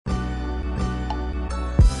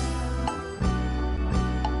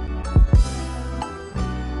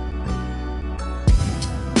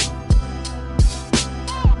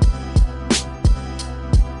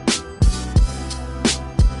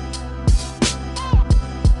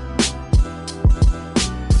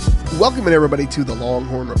Welcome everybody to the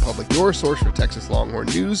Longhorn Republic, your source for Texas Longhorn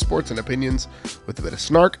news, sports, and opinions with a bit of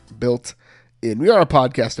snark built in. We are a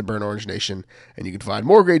podcast of Burn Orange Nation, and you can find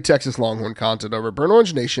more great Texas Longhorn content over at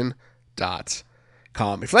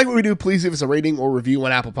burnorangenation.com. If you like what we do, please give us a rating or review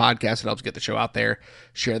on Apple Podcasts. It helps get the show out there.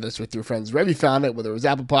 Share this with your friends wherever you found it, whether it was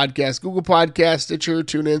Apple Podcasts, Google Podcasts, Stitcher,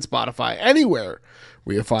 TuneIn, Spotify, anywhere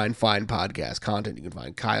where you find fine podcast content. You can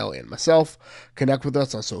find Kyle and myself. Connect with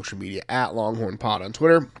us on social media at Longhorn Pod on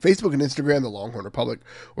Twitter, Facebook, and Instagram, the Longhorn Republic,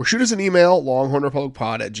 or shoot us an email,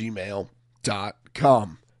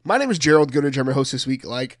 longhornrepublicpod@gmail.com. My name is Gerald Goodridge. I'm your host this week,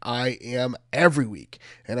 like I am every week,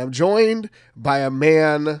 and I'm joined by a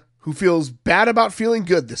man who feels bad about feeling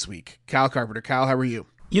good this week, Kyle Carpenter. Kyle, how are you?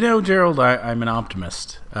 You know, Gerald, I'm an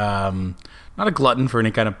optimist. Not a glutton for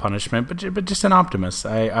any kind of punishment, but just an optimist.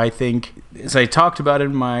 I think, as I talked about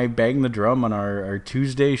in my Bang the Drum on our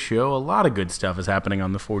Tuesday show, a lot of good stuff is happening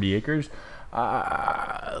on the 40 acres.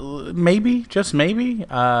 Maybe, just maybe,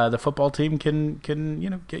 the football team can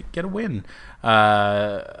get a win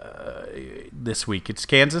this week. It's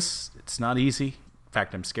Kansas. It's not easy. In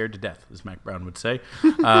fact, I'm scared to death, as Mac Brown would say.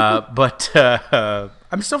 But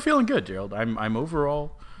I'm still feeling good, Gerald. I'm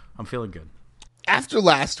feeling good. After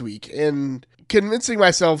last week and convincing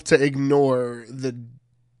myself to ignore the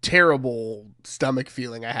terrible stomach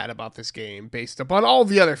feeling I had about this game based upon all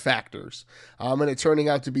the other factors, and it turning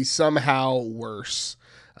out to be somehow worse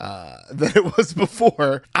than it was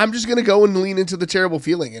before, I'm just going to go and lean into the terrible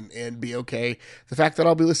feeling and be okay. The fact that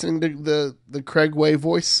I'll be listening to the Craig Way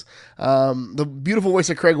voice, the beautiful voice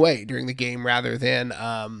of Craig Way during the game rather than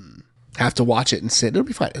have to watch it and sit. It'll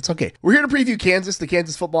be fine. It's okay. We're here to preview Kansas. The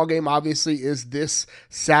Kansas football game obviously is this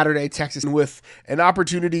Saturday, Texas, with an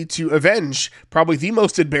opportunity to avenge probably the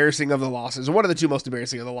most embarrassing of the losses, or one of the two most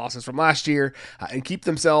embarrassing of the losses from last year, and keep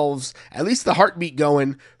themselves at least the heartbeat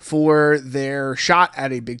going for their shot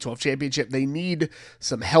at a Big 12 championship. They need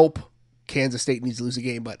some help. Kansas State needs to lose a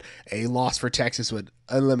game, but a loss for Texas would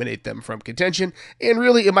eliminate them from contention, and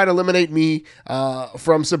really it might eliminate me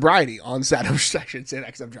from sobriety on Saturday. I should say that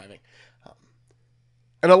because I'm driving.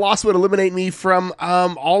 And a loss would eliminate me from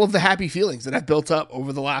all of the happy feelings that I've built up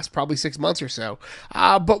over the last probably 6 months or so.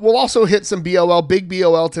 But we'll also hit some BOL, big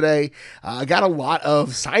BOL today. Got a lot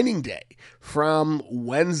of signing day from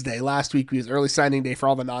Wednesday. Last week was early signing day for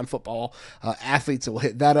all the non-football athletes, so we'll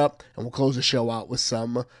hit that up, and we'll close the show out with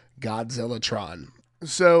some Godzilla-tron.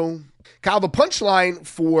 So, Kyle, the punchline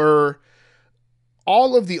for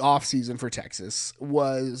all of the offseason for Texas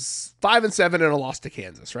was 5-7 and a loss to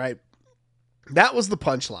Kansas, right? That was the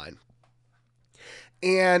punchline.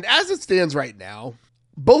 And as it stands right now,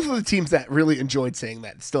 both of the teams that really enjoyed saying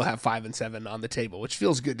that still have 5-7 on the table, which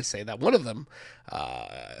feels good to say that. One of them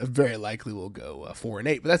very likely will go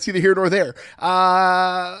 4-8, but that's neither here nor there.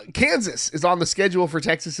 Kansas is on the schedule for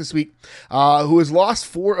Texas this week, who has lost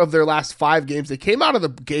 4 of their last 5 games. They came out of the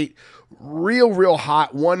gate real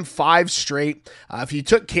hot, won 5 straight. If you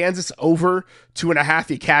took Kansas over 2.5,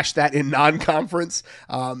 you cashed that in non-conference.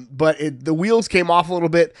 But the wheels came off a little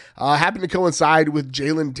bit. Happened to coincide with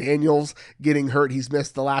Jalen Daniels getting hurt. He's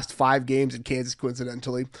missed the last 5 games in Kansas,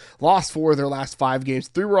 coincidentally. Lost 4 of their last 5 games.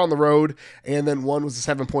 3 were on the road, and then 1 was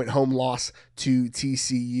a 7-point home loss to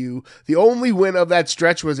TCU. The only win of that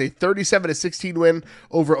stretch was a 37-16 win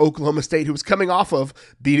over Oklahoma State, who was coming off of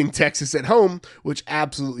beating Texas at home, which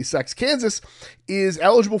absolutely sucks. Kansas is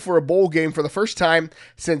eligible for a bowl game for the first time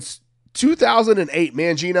since 2008.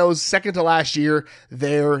 Mangino's second to last year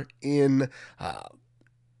there in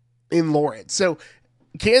Lawrence. So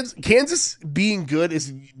Kansas being good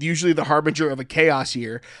is usually the harbinger of a chaos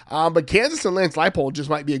year, but Kansas and Lance Leipold just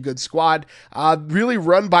might be a good squad, really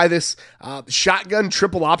run by this shotgun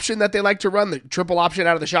triple option that they like to run, the triple option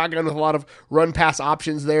out of the shotgun with a lot of run-pass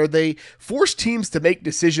options there. They force teams to make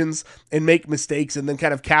decisions and make mistakes and then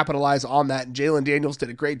kind of capitalize on that, and Jalen Daniels did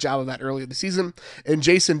a great job of that earlier in the season, and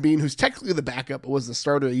Jason Bean, who's technically the backup, but was the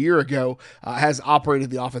starter a year ago, has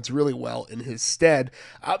operated the offense really well in his stead.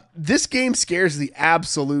 This game scares the absolute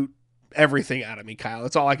everything out of me, Kyle.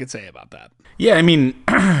 That's all I could say about that. Yeah, I mean,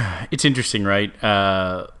 it's interesting, right?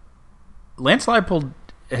 Lance Leipold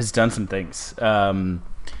has done some things.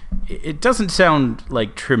 It doesn't sound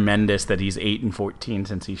like tremendous that he's 8-14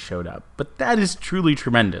 since he showed up, but that is truly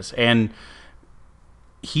tremendous. And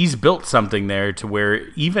he's built something there to where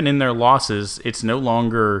even in their losses, it's no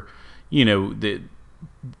longer,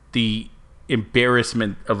 the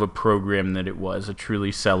embarrassment of a program that it was, a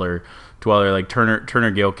truly stellar dweller. Like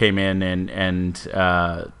Turner Gill came in and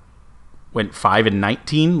went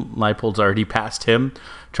 5-19. Leipold's already passed him.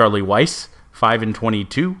 Charlie Weiss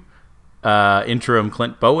 5-22. Interim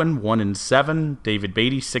Clint Bowen 1-7, David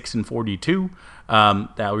Beatty 6-42.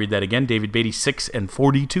 I'll read that again. David Beatty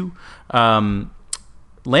 6-42.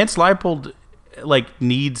 Lance Leipold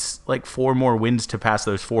needs 4 more wins to pass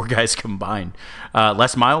those 4 guys combined.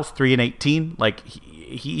 Les Miles 3-18.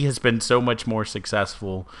 He has been so much more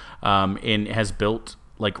successful and has built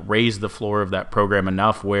raised the floor of that program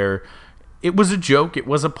enough where it was a joke. It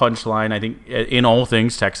was a punchline. I think in all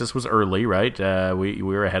things, Texas was early, right? We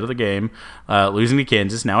were ahead of the game, losing to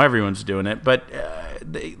Kansas. Now everyone's doing it. But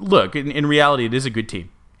look, in reality, it is a good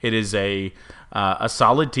team. It is a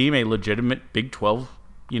solid team, a legitimate Big 12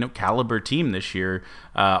 caliber team this year.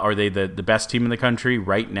 Are they the best team in the country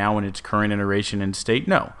right now in its current iteration in state?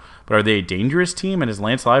 No. But are they a dangerous team? And is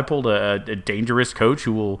Lance Leipold a dangerous coach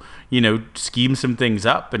who will, scheme some things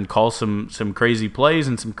up and call some crazy plays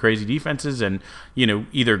and some crazy defenses and,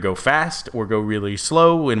 either go fast or go really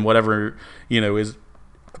slow and whatever, is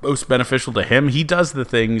most beneficial to him? He does the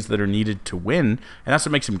things that are needed to win, and that's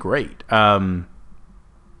what makes him great.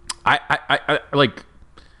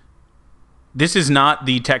 This is not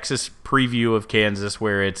the Texas preview of Kansas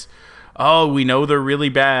where it's, we know they're really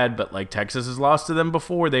bad, but Texas has lost to them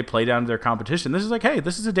before. They play down to their competition. This is hey,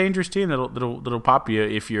 this is a dangerous team that'll pop you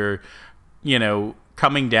if you're,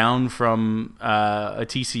 coming down from a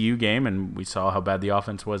TCU game, and we saw how bad the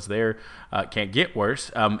offense was there. Can't get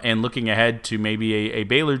worse. And looking ahead to maybe a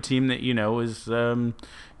Baylor team that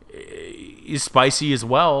is spicy as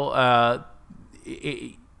well.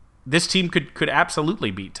 This team could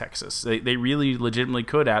absolutely beat Texas. They really legitimately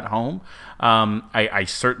could at home. I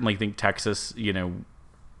certainly think Texas,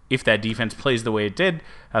 if that defense plays the way it did,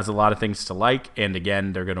 has a lot of things to like. And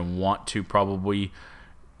again, they're going to want to probably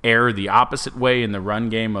err the opposite way in the run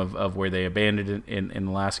game of where they abandoned it in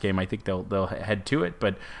the last game. I think they'll head to it.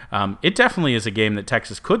 But it definitely is a game that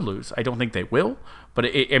Texas could lose. I don't think they will. But,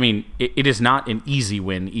 it is not an easy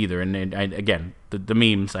win either. And again, the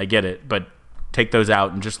memes, I get it. But take those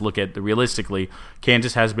out and just look at realistically,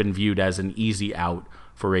 Kansas has been viewed as an easy out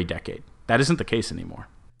for a decade. That isn't the case anymore.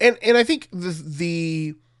 And I think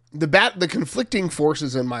the conflicting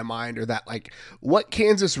forces in my mind are that what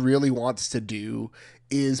Kansas really wants to do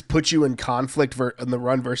is put you in conflict in the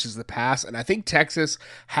run versus the pass. And I think Texas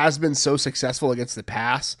has been so successful against the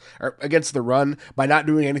pass or against the run by not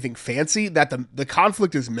doing anything fancy that the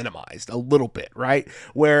conflict is minimized a little bit, right?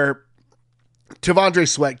 Where T'Vondre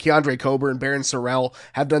Sweat, Keandre Coburn, Barron Sorrell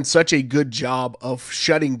have done such a good job of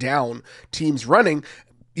shutting down teams running.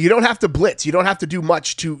 You don't have to blitz. You don't have to do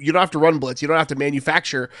much you don't have to run blitz. You don't have to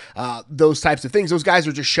manufacture those types of things. Those guys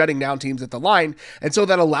are just shutting down teams at the line. And so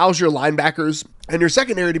that allows your linebackers and your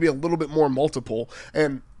secondary to be a little bit more multiple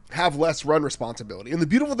and have less run responsibility. And the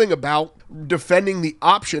beautiful thing about defending the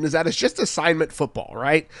option is that it's just assignment football,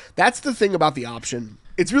 right? That's the thing about the option.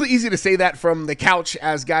 It's really easy to say that from the couch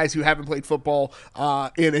as guys who haven't played football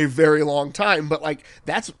in a very long time. But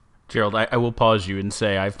that's... Gerald, I will pause you and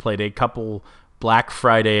say I've played a couple Black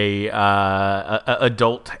Friday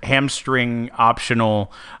adult hamstring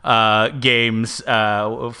optional games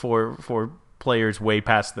for players way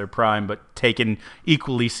past their prime, but taken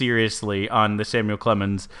equally seriously on the Samuel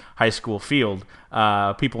Clemens High School field.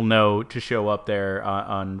 People know to show up there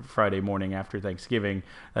on Friday morning after Thanksgiving.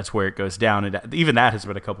 That's where it goes down. Even that has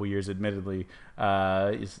been a couple years, admittedly,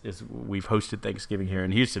 is we've hosted Thanksgiving here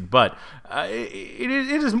in Houston. But it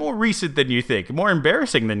is more recent than you think, more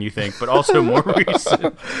embarrassing than you think, but also more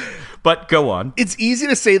recent. But go on. It's easy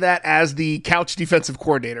to say that as the couch defensive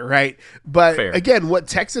coordinator, right? But Fair. Again, what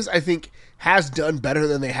Texas, I think, has done better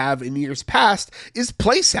than they have in years past is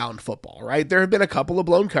play sound football, right? There have been a couple of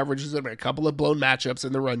blown coverages, there have been a couple of blown matchups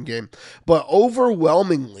in the run game, but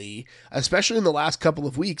overwhelmingly, especially in the last couple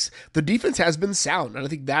of weeks, the defense has been sound, and I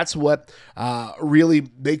think that's what really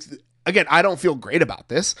makes... Again, I don't feel great about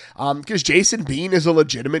this because Jason Bean is a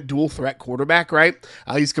legitimate dual threat quarterback, right?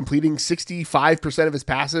 He's completing 65% of his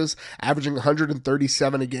passes, averaging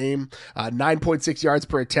 137 a game, 9.6 yards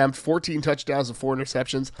per attempt, 14 touchdowns and 4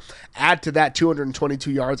 interceptions. Add to that 222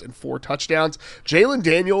 yards and 4 touchdowns. Jalen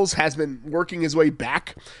Daniels has been working his way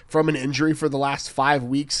back from an injury for the last 5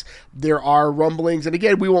 weeks. There are rumblings, and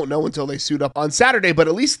again, we won't know until they suit up on Saturday, but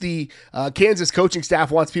at least the Kansas coaching staff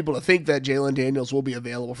wants people to think that Jalen Daniels will be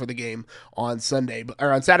available for the game on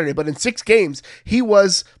Saturday. But in 6 games, he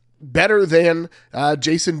was better than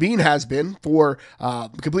Jason Bean has been for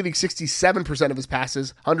completing 67% of his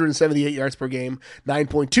passes, 178 yards per game,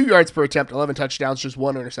 9.2 yards per attempt, 11 touchdowns, just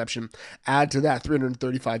one interception. Add to that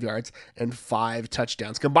 335 yards and 5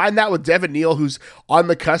 touchdowns. Combine that with Devin Neal, who's on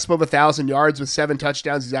the cusp of 1,000 yards with 7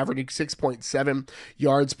 touchdowns. He's averaging 6.7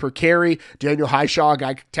 yards per carry. Daniel Highshaw, a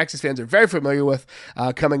guy Texas fans are very familiar with,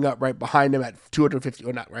 coming up right behind him at 250,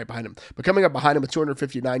 or not right behind him, but coming up behind him with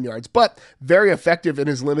 259 yards, but very effective in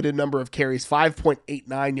his limited number of carries,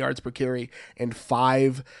 5.89 yards per carry and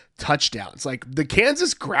 5 touchdowns. Like, the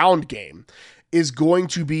Kansas ground game is going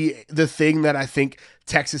to be the thing that I think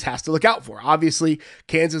Texas has to look out for. Obviously,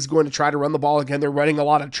 Kansas is going to try to run the ball again. They're running a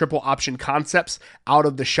lot of triple option concepts out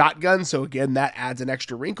of the shotgun, so again, that adds an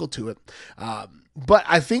extra wrinkle to it. But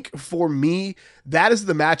I think for me, that is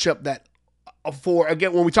the matchup that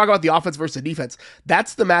again, when we talk about the offense versus the defense,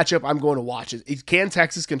 that's the matchup I'm going to watch. Can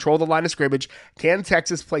Texas control the line of scrimmage? Can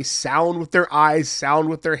Texas play sound with their eyes, sound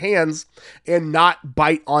with their hands, and not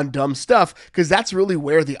bite on dumb stuff? Because that's really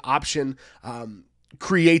where the option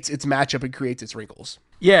creates its matchup and creates its wrinkles.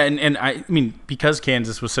 Yeah, and I mean, because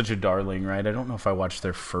Kansas was such a darling, right? I don't know if I watched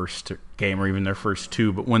their first game or even their first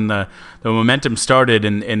two, but when the momentum started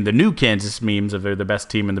and the new Kansas memes of they're the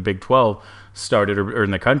best team in the Big 12 started, or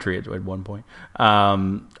in the country at one point,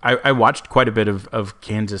 I watched quite a bit of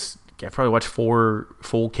Kansas. I probably watched 4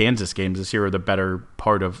 full Kansas games this year, or the better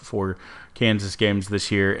part of 4 Kansas games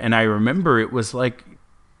this year. And I remember it was like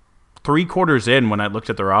 3 quarters in when I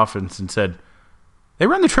looked at their offense and said, they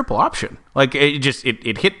run the triple option. Like,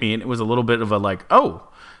 it hit me, and it was a little bit of a like, oh,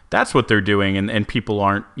 that's what they're doing, and people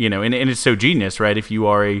aren't, and it's so genius, right? If you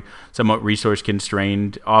are a somewhat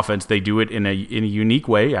resource-constrained offense, they do it in a unique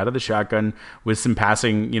way out of the shotgun with some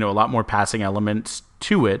passing, a lot more passing elements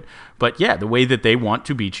to it. But yeah, the way that they want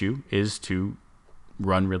to beat you is to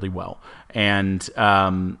run really well. And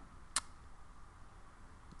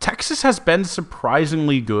Texas has been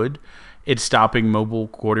surprisingly good at stopping mobile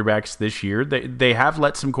quarterbacks this year. They have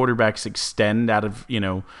let some quarterbacks extend out of,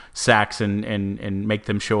 sacks and make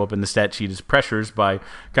them show up in the stat sheet as pressures by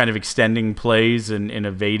kind of extending plays and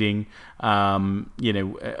evading,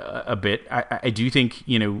 a bit. I do think,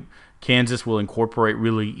 Kansas will incorporate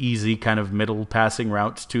really easy kind of middle passing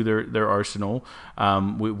routes to their arsenal.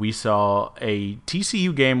 We saw a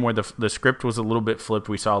TCU game where the script was a little bit flipped.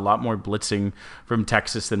 We saw a lot more blitzing from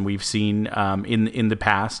Texas than we've seen in the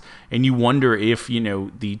past. And you wonder if, the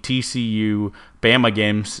TCU Bama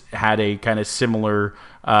games had a kind of similar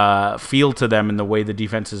feel to them in the way the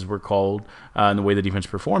defenses were called and the way the defense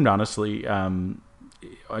performed, honestly.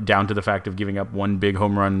 Down to the fact of giving up one big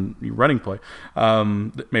home run running play.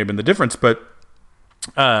 That may have been the difference, but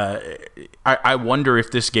I wonder if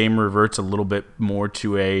this game reverts a little bit more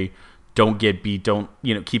to a don't get beat, don't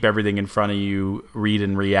keep everything in front of you, read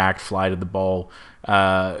and react, fly to the ball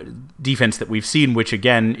defense that we've seen, which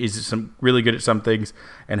again is some really good at some things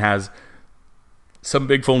and has some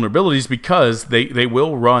big vulnerabilities because they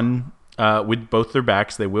will run with both their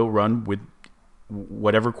backs, they will run with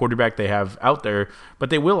whatever quarterback they have out there, but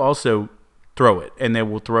they will also throw it, and they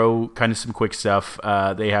will throw kind of some quick stuff.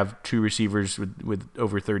 They have 2 receivers with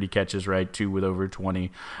over 30 catches, right? 2 with over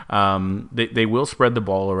 20. They will spread the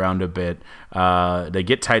ball around a bit. They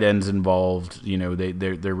get tight ends involved.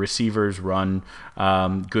 Their receivers run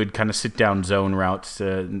good kind of sit down zone routes.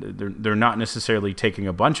 They're not necessarily taking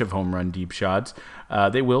a bunch of home run deep shots.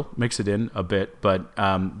 They will mix it in a bit, but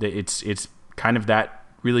it's kind of that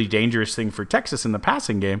really dangerous thing for Texas in the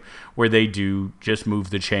passing game where they do just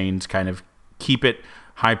move the chains, kind of keep it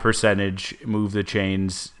high percentage, move the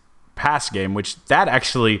chains pass game, which that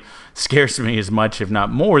actually scares me as much, if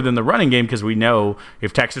not more, than the running game, because we know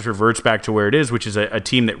if Texas reverts back to where it is, which is a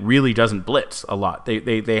team that really doesn't blitz a lot.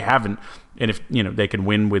 They haven't, and if they can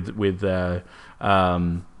win with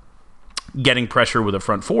getting pressure with a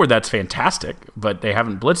front four, that's fantastic, but they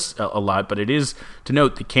haven't blitzed a lot. But it is to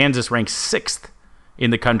note that Kansas ranks 6th in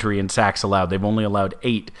the country in sacks allowed. They've only allowed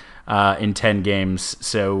 8 in 10 games.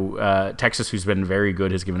 So Texas, who's been very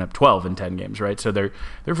good, has given up 12 in 10 games, right? So they're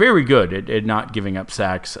very good at not giving up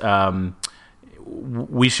sacks.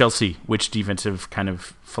 We shall see which defensive kind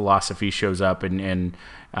of philosophy shows up and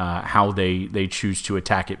how they choose to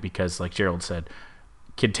attack it, because, like Gerald said,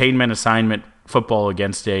 containment assignment football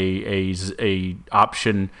against a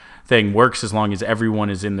option thing works as long as everyone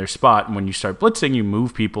is in their spot. And when you start blitzing, you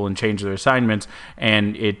move people and change their assignments,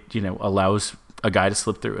 and it allows a guy to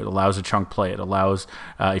slip through. It allows a chunk play. It allows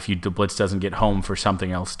if the blitz doesn't get home, for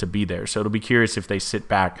something else to be there. So it'll be curious if they sit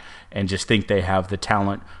back and just think they have the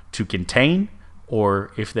talent to contain,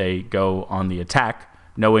 or if they go on the attack,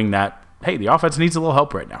 knowing that, hey, the offense needs a little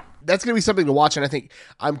help right now. that's going to be something to watch. And I think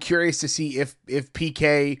I'm curious to see if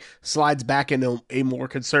PK slides back into a more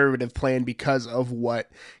conservative plan because of what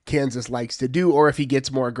Kansas likes to do, or if he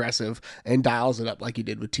gets more aggressive and dials it up like he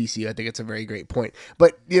did with TCU. I think it's a very great point.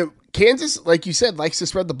 But, Kansas, like you said, likes to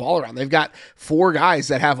spread the ball around. They've got 4 guys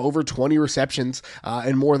that have over 20 receptions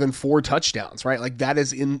and more than 4 touchdowns, right? Like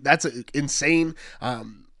that's an insane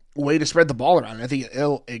way to spread the ball around. I think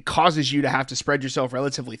it causes you to have to spread yourself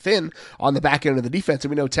relatively thin on the back end of the defense. And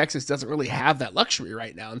we know Texas doesn't really have that luxury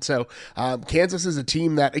right now. And so Kansas is a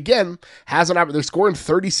team that, again, they're scoring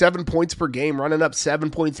 37 points per game, running up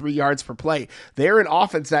 7.3 yards per play. They're an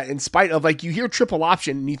offense that, in spite of, like, you hear triple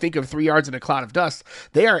option and you think of 3 yards in a cloud of dust,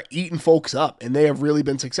 they are eating folks up, and they have really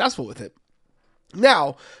been successful with it.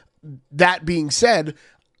 Now, that being said,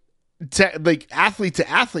 athlete to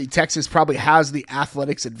athlete, Texas probably has the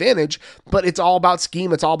athletics advantage, but it's all about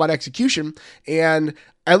scheme. It's all about execution. And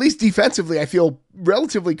at least defensively, I feel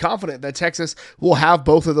relatively confident that Texas will have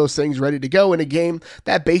both of those things ready to go in a game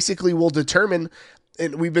that basically will determine,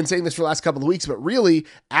 and we've been saying this for the last couple of weeks, but really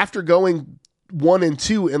after going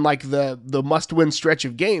 1-2 in like the must-win stretch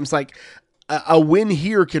of games, like a win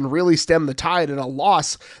here can really stem the tide, and a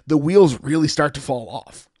loss, the wheels really start to fall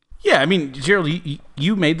off. Yeah, I mean, Gerald,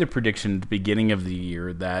 you made the prediction at the beginning of the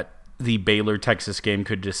year that the Baylor-Texas game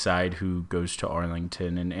could decide who goes to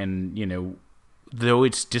Arlington. And though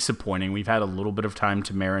it's disappointing, we've had a little bit of time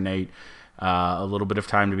to marinate, a little bit of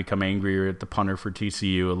time to become angrier at the punter for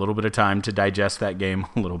TCU, a little bit of time to digest that game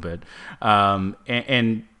a little bit.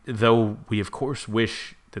 And though we, of course,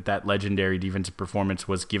 wish that legendary defensive performance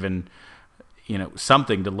was given,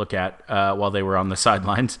 something to look at while they were on the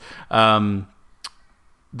sidelines,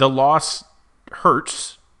 the loss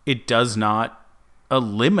hurts. It does not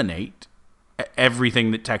eliminate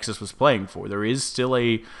everything that Texas was playing for. There is still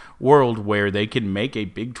a world where they can make a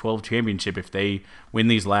Big 12 championship if they win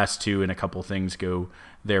these last 2 and a couple things go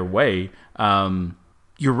their way.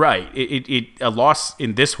 You're right. A loss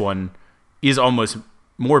in this one is almost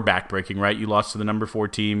more backbreaking, right? You lost to the number 4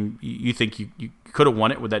 team. You think you could have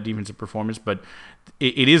won it with that defensive performance, but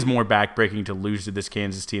it is more backbreaking to lose to this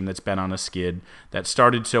Kansas team that's been on a skid, that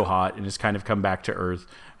started so hot and has kind of come back to earth.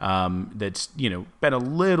 That's been a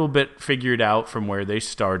little bit figured out from where they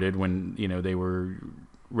started when they were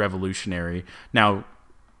revolutionary. Now,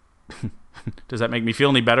 does that make me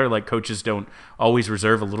feel any better? Like, coaches don't always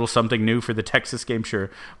reserve a little something new for the Texas game,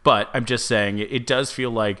 sure, but I'm just saying it does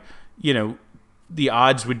feel like the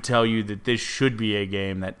odds would tell you that this should be a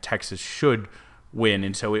game that Texas should win,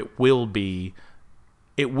 and so it will be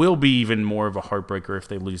even more of a heartbreaker if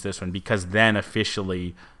they lose this one, because then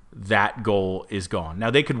officially that goal is gone.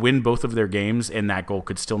 Now, they could win both of their games and that goal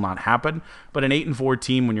could still not happen, but an 8-4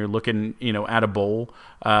 team, when you're looking at a bowl,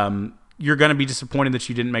 you're going to be disappointed that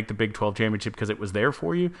you didn't make the Big 12 championship because it was there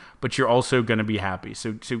for you, but you're also going to be happy.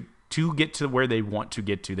 So to get to where they want to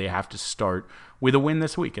get to, they have to start with a win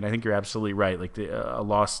this week. And I think you're absolutely right. Like, a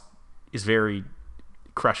loss is very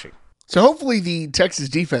crushing. So hopefully the Texas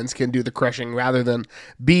defense can do the crushing rather than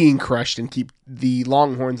being crushed and keep the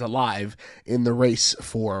Longhorns alive in the race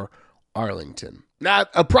for Arlington. Now,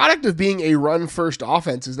 a product of being a run-first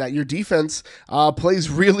offense is that your defense plays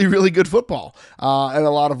really, really good football in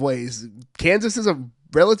a lot of ways. Kansas is a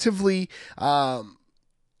relatively...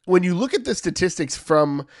 when you look at the statistics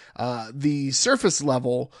from the surface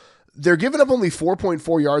level, they're giving up only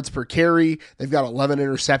 4.4 yards per carry. They've got 11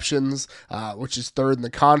 interceptions, which is 3rd in the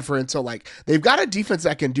conference. So, like, they've got a defense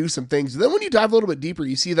that can do some things. Then when you dive a little bit deeper,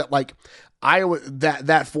 you see that, like, Iowa, that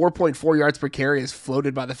 4.4 yards per carry is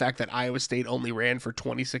floated by the fact that Iowa State only ran for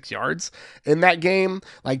 26 yards in that game.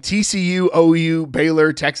 Like, TCU, OU,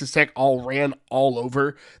 Baylor, Texas Tech all ran all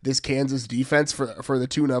over this Kansas defense for the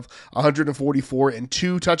tune of 144 and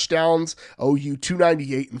 2 touchdowns. OU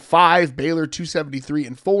 298 and 5, Baylor 273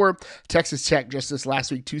 and 4, Texas Tech just this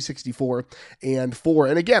last week 264 and 4.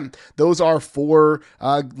 And again, those are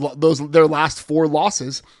their last 4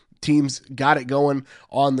 losses. Teams got it going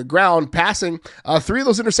on the ground passing. 3 of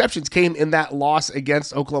those interceptions came in that loss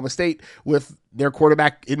against Oklahoma State with their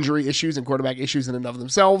quarterback injury issues and quarterback issues in and of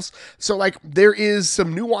themselves. So, like, there is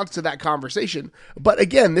some nuance to that conversation. But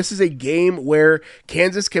again, this is a game where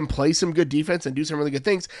Kansas can play some good defense and do some really good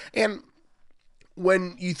things. And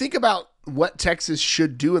when you think about what Texas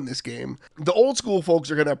should do in this game, the old school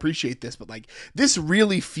folks are going to appreciate this, but like, this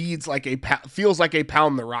really feels like a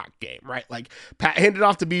pound the rock game, right? Like, hand it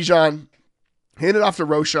off to Bijan, hand it off to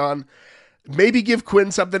Roschon, maybe give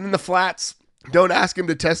Quinn something in the flats, Don't ask him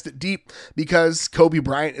to test it deep because Kobe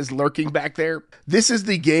Bryant is lurking back there. This is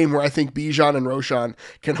the game where I think Bijan and Roschon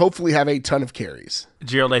can hopefully have a ton of carries.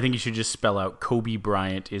 Gerald, I think you should just spell out Kobe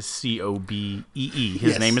Bryant is Cobee.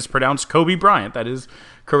 His name is pronounced Kobe Bryant. That is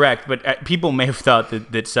correct. But people may have thought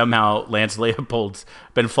that somehow Lance Leipold's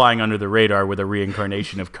been flying under the radar with a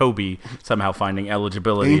reincarnation of Kobe, somehow finding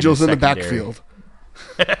eligibility. Angels in the backfield.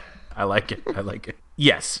 I like it.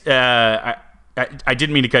 Yes. I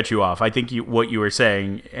didn't mean to cut you off. I think what you were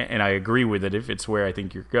saying, and I agree with it if it's where I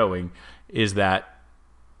think you're going, is that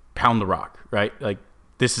pound the rock, right? Like,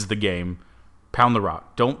 this is the game. Pound the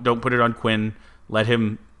rock. Don't put it on Quinn. Let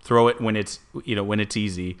him throw it when it's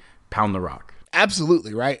easy. Pound the rock.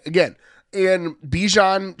 Absolutely, right? Again, and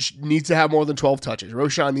Bijan needs to have more than 12 touches.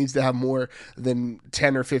 Roschon needs to have more than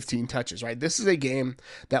 10 or 15 touches, right? This is a game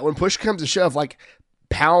that when push comes to shove, like,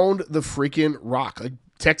 pound the freaking rock. Like,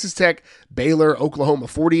 Texas Tech, Baylor, Oklahoma,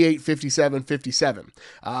 48, 57, 57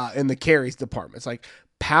 in the carries department. It's like,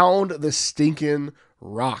 pound the stinking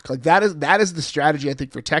rock. Like, that is the strategy, I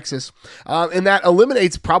think, for Texas. And that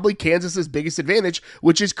eliminates probably Kansas's biggest advantage,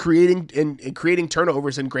 which is creating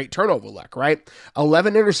turnovers and great turnover luck, right?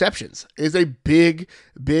 11 interceptions is a big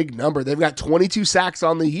number. They've got 22 sacks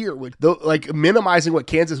on the year, with like minimizing what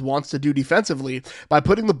Kansas wants to do defensively by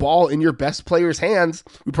putting the ball in your best player's hands.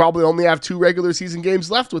 We probably only have 2 regular season games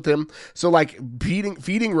left with him. So, like, feeding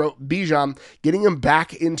Bijan, getting him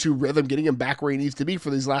back into rhythm, getting him back where he needs to be for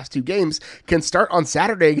these last 2 games can start on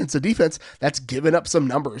Saturday against a defense that's given up some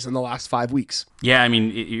numbers in the last 5 weeks. Yeah, I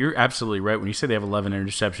mean, you're absolutely right. When you say they have 11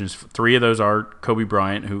 interceptions, 3 of those are Kobe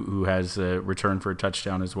Bryant, who has returned for a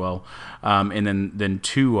touchdown as well. And then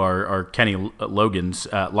 2 are Kenny Logan's.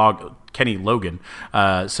 Kenny Logan.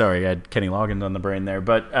 Sorry, I had Kenny Logan on the brain there.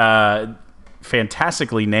 But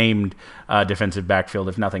fantastically named defensive backfield,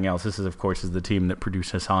 if nothing else. This is, of course, the team that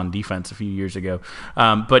produced Hassan defense a few years ago.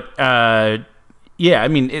 Yeah, I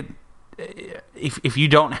mean, if you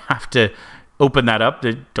don't have to open that up,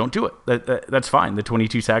 don't do it. That's fine. The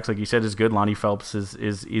 22 sacks, like you said, is good. Lonnie Phelps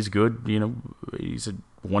is good. You know, he's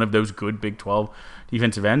one of those good Big 12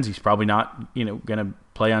 defensive ends. He's probably not, going to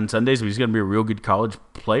play on Sundays, but he's going to be a real good college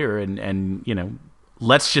player. And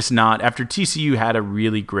let's just not, after TCU had a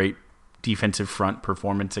really great defensive front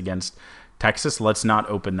performance against Texas, let's not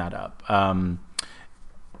open that up.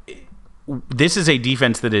 This is a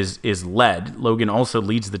defense that is led. Logan also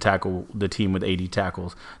leads the team with 80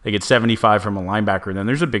 tackles. They get 75 from a linebacker, and then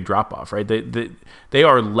there's a big drop off, right? They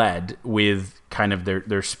are led with kind of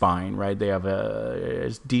their spine, right? They have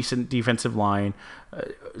a decent defensive line,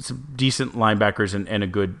 some decent linebackers, and a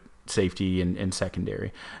good safety and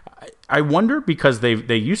secondary. I wonder, because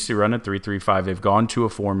they used to run a 3-3-5. They've gone to a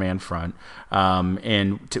 4-man front,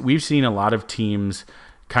 and we've seen a lot of teams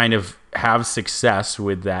kind of have success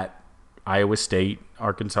with that. Iowa State,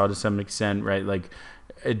 Arkansas to some extent, right? Like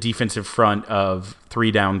a defensive front of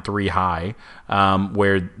 3 down, 3 high,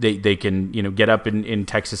 where they can get up in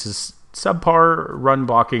Texas's subpar run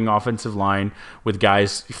blocking offensive line with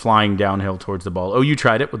guys flying downhill towards the ball. OU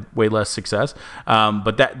tried it with way less success,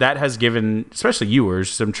 but that has given especially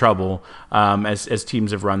Ewers some trouble as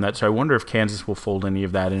teams have run that. So I wonder if Kansas will fold any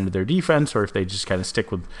of that into their defense, or if they just kind of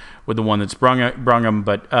stick with the one that's brung them.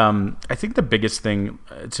 But I think the biggest thing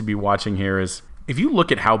to be watching here is, if you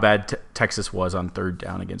look at how bad Texas was on 3rd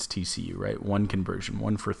down against TCU, right? 1 conversion,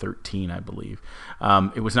 1 for 13, I believe.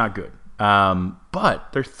 It was not good.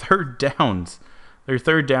 But their third downs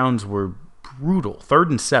were brutal. 3rd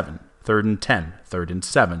and 7, 3rd and 10, 3rd and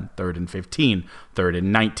 7, 3rd and 15, 3rd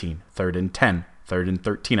and 19, 3rd and 10, 3rd and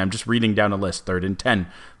 13. I'm just reading down a list. 3rd and 10,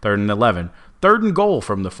 3rd and 11, 3rd and goal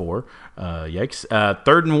from the 4. Yikes.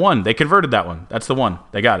 3rd and 1. They converted that one. That's the one.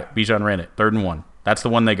 They got it. Bijan ran it. 3rd and 1. That's the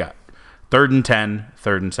one they got. 3rd and 10,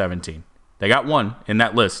 3rd and 17. They got one in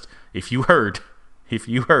that list. If you heard,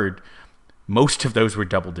 most of those were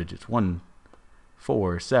double digits. 1,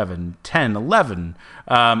 4, 7, 10, 11.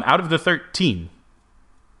 Out of the 13,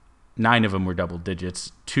 9 of them were double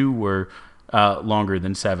digits. 2 were longer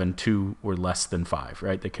than 7. 2 were less than 5,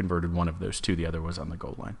 right? They converted one of those 2. The other was on the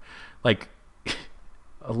goal line. Like,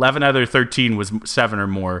 11 out of their 13 was 7 or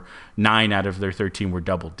more. 9 out of their 13 were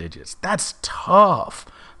double digits. That's tough.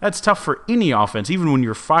 That's tough for any offense, even when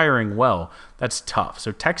you're firing well. That's tough.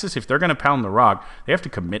 So Texas, if they're going to pound the rock, they have to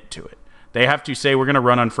commit to it. They have to say, we're going to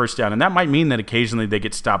run on 1st down. And that might mean that occasionally they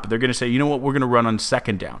get stopped, but they're going to say, you know what, we're going to run on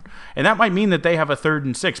 2nd down. And that might mean that they have a 3rd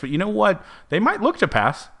and 6. But you know what? They might look to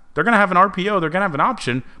pass. They're going to have an RPO. They're going to have an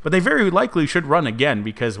option. But they very likely should run again,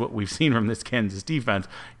 because what we've seen from this Kansas defense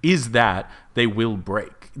is that they will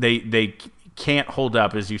break. They can't hold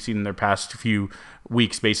up, as you've seen in their past few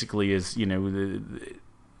weeks, basically, is,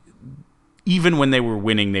 even when they were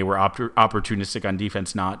winning, they were opportunistic on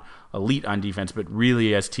defense, not elite on defense. But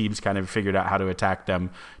really, as teams kind of figured out how to attack them,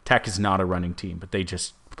 Tech is not a running team, but they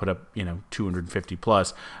just put up 250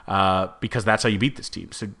 plus because that's how you beat this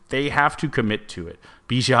team. So they have to commit to it.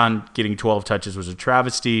 Bijan getting 12 touches was a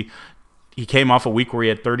travesty. He came off a week where he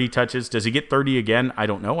had 30 touches. Does he get 30 again? I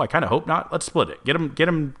don't know. I kind of hope not. Let's split it. Get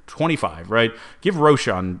him 25, right? Give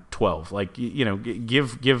Roschon 12. Like,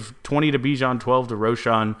 give 20 to Bijan, 12 to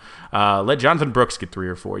Roschon. Let Jonathan Brooks get 3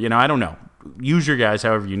 or 4. I don't know. Use your guys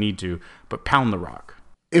however you need to, but pound the rock.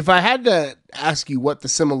 If I had to ask you what the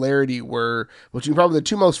similarity were between probably the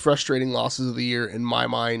two most frustrating losses of the year in my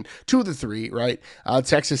mind, 2 of the 3, right?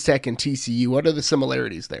 Texas Tech and TCU. What are the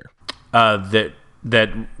similarities there?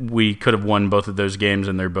 That we could have won both of those games,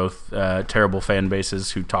 and they're both terrible fan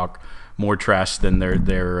bases who talk more trash than their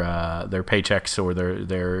paychecks or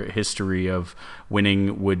their history of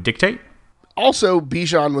winning would dictate. Also,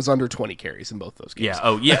 Bijan was under 20 carries in both those games. Yeah.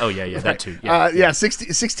 Oh, yeah. That too.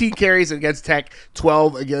 16 carries against Tech,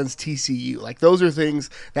 12 against TCU. Like, those are things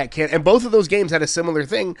that can. And both of those games had a similar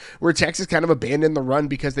thing where Texas kind of abandoned the run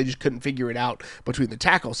because they just couldn't figure it out between the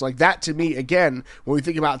tackles. So, like, that to me, again, when we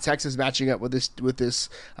think about Texas matching up with this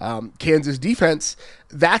Kansas defense,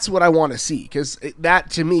 that's what I want to see, because that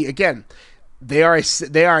to me, again. They are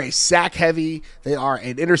a sack heavy. They are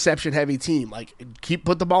an interception heavy team. Like,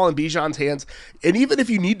 put the ball in Bijan's hands, and even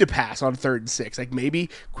if you need to pass on 3rd and 6, like maybe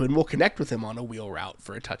Quinn will connect with him on a wheel route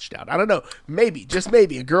for a touchdown. I don't know. Maybe, just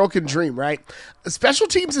maybe. A girl can dream, right? Special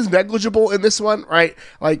teams is negligible in this one, right?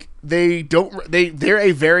 Like, they're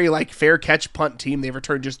a very fair catch punt team. They've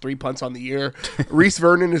returned just 3 punts on the year. Reese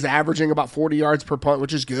Vernon is averaging about 40 yards per punt,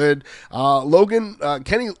 which is good.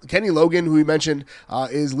 Kenny Logan, who we mentioned,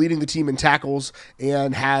 is leading the team in tackles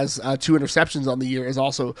and has 2 interceptions on the year, is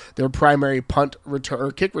also their primary kick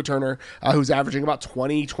returner, who's averaging about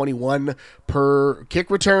 21 per kick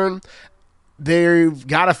return. They've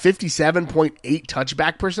got a 57.8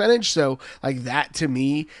 touchback percentage, so that to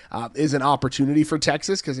me is an opportunity for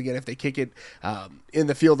Texas, because again, if they kick it in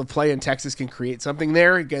the field of play and Texas can create something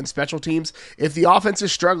there against special teams, if the offense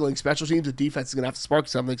is struggling, special teams and defense is going to have to spark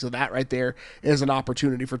something. So that right there is an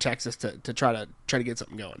opportunity for Texas to try to get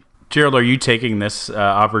something going. Gerald, are you taking this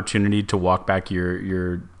opportunity to walk back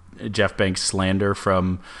your Jeff Banks slander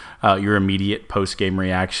from your immediate post-game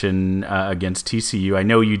reaction against TCU? I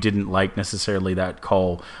know you didn't like necessarily that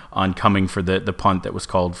call on coming for the punt that was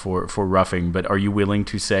called for roughing, but are you willing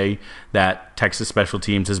to say that Texas special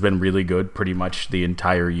teams has been really good pretty much the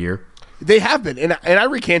entire year? They have been, and I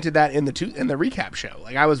recanted that in the recap show.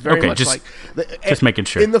 Like, I was very much just making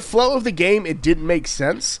sure. In the flow of the game, it didn't make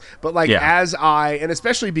sense, but and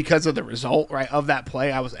especially because of the result, right, of that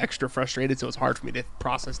play, I was extra frustrated, so it was hard for me to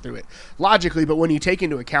process through it logically. But when you take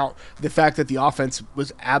into account the fact that the offense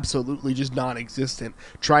was absolutely just non-existent,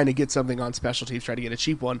 trying to get something on special teams, trying to get a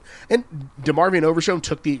cheap one, and DeMarvion Overshown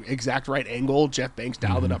took the exact right angle, Jeff Banks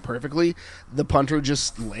dialed it up perfectly, the punter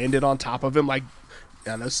just landed on top of him like,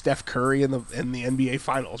 I know, Steph Curry in the NBA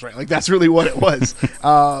Finals, right? Like, that's really what it was.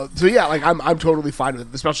 I'm totally fine with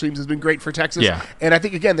it. The special teams has been great for Texas, and I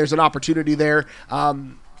think again there's an opportunity there.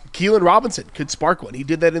 Keelan Robinson could spark one. He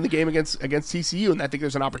did that in the game against TCU, and I think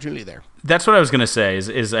there's an opportunity there. That's what I was going to say.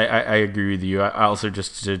 Is I agree with you. I also,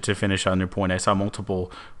 just to finish on your point, I saw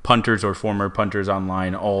multiple punters or former punters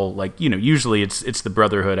online. All usually it's the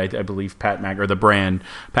Brotherhood. I believe or the brand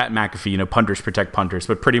Pat McAfee. Punters protect punters,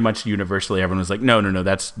 but pretty much universally everyone was like, no,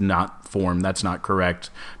 that's not form. That's not correct.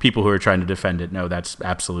 People who are trying to defend it, no, that's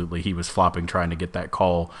absolutely, he was flopping trying to get that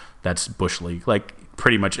call. That's Bush League.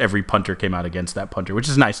 Pretty much every punter came out against that punter, which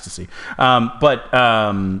is nice to see.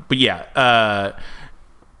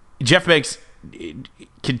 Jeff Banks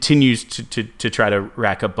continues to try to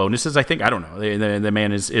rack up bonuses. I think, I don't know, the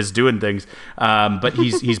man is doing things, but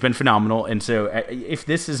he's been phenomenal. And so if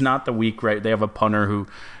this is not the week, right, they have a punter who,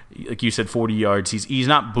 like you said, 40 yards. He's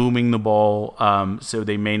not booming the ball, so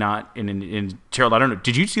they may not. In Gerald, I don't know.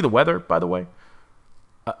 Did you see the weather, by the way?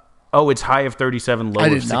 It's high of 37,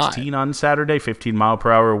 low of 16 on Saturday, 15 mile per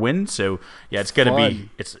hour wind. So yeah, it's gonna be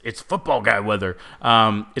it's football guy weather.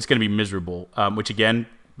 It's gonna be miserable, which again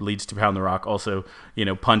leads to pound the rock. Also,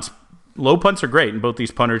 low punts are great, and both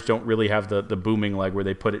these punters don't really have the booming leg where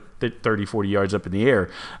they put it 30, 40 yards up in the air.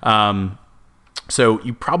 So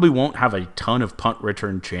you probably won't have a ton of punt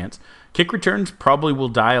return chance. Kick returns probably will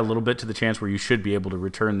die a little bit to the chance where you should be able to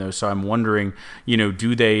return those. So I'm wondering,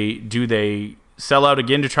 do they sell out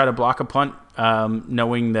again to try to block a punt,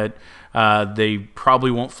 knowing that they probably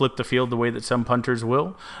won't flip the field the way that some punters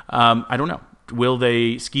will? I don't know. will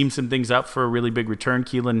they scheme some things up for a really big return?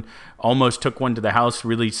 Keelan almost took one to the house,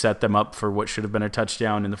 really set them up for what should have been a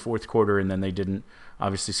touchdown in the fourth quarter, and then they didn't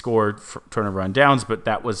obviously score turnover on downs, but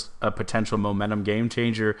that was a potential momentum game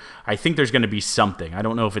changer. I think there's going to be something. I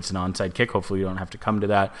don't know if it's an onside kick. Hopefully you don't have to come to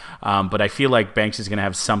that. But I feel like Banks is going to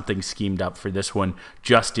have something schemed up for this one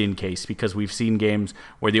just in case, because we've seen games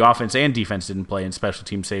where the offense and defense didn't play and special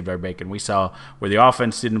teams saved our bacon. We saw where the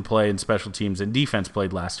offense didn't play and special teams and defense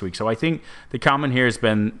played last week. So I think the common here has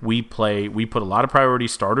been we put a lot of priority.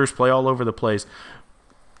 Starters play all over the place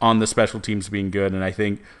on the special teams being good, and I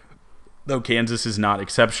think though Kansas is not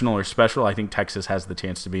exceptional or special, I think Texas has the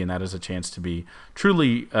chance to be, and that is a chance to be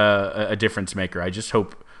truly a difference maker. I just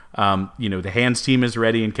hope the hands team is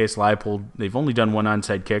ready in case Leipold, they've only done one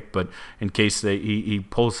onside kick, but in case he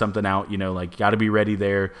pulls something out, got to be ready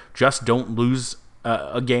there. Just don't lose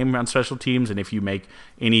a game on special teams, and if you make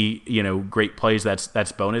any great plays,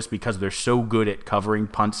 that's bonus, because they're so good at covering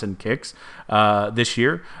punts and kicks this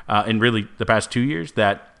year and really the past 2 years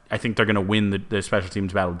that I think they're going to win the special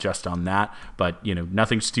teams battle just on that. But,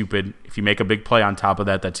 nothing stupid. If you make a big play on top of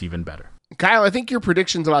that, that's even better. Kyle, I think your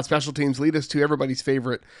predictions about special teams lead us to everybody's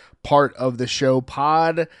favorite part of the show,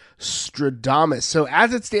 Pod Stradamus. So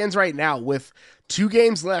as it stands right now, with 2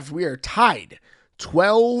 games left, we are tied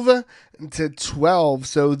 12-12.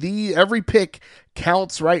 So every pick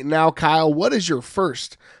counts right now. Kyle, what is your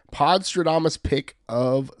first Pod Stradamus pick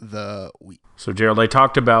of the week? So, Gerald, I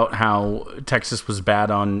talked about how Texas was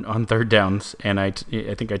bad on third downs, and I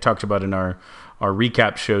think I talked about in our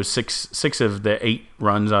recap show, six of the 8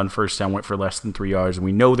 runs on first down went for less than 3 yards, and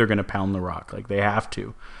we know they're going to pound the rock. Like, they have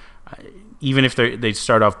to. Even if they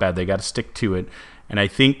start off bad, they got to stick to it. And I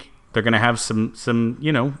think they're going to have some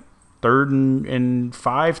 3rd and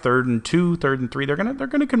 5, 3rd and 2, 3rd and 3. They're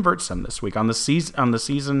gonna convert some this week. On the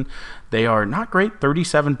season, they are not great.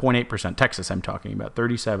 37.8%. Texas, I'm talking about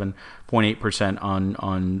 37.8%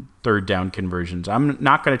 on third down conversions. I'm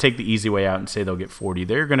not going to take the easy way out and say they'll get 40.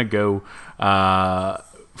 They're going to go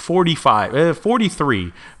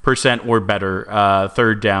 43% or better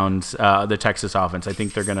third downs, the Texas offense. I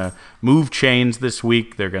think they're going to move chains this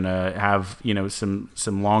week. They're going to have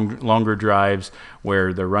some longer drives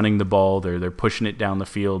where they're running the ball, they're pushing it down the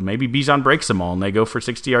field. Maybe Bijan breaks them all and they go for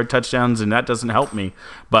 60-yard touchdowns, and that doesn't help me.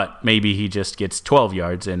 But maybe he just gets 12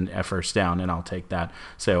 yards and a first down, and I'll take that.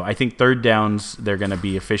 So I think third downs, they're going to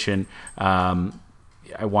be efficient.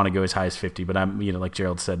 I want to go as high as 50, but I'm, like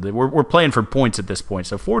Gerald said, we're playing for points at this point.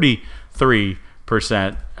 So 43%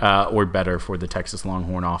 or better for the Texas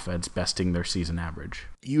Longhorn offense, besting their season average.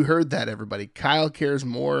 You heard that, everybody. Kyle cares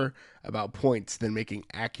more about points than making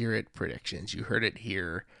accurate predictions. You heard it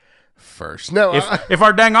here first. No, if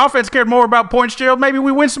our dang offense cared more about points, Gerald, maybe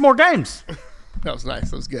we win some more games. That was nice.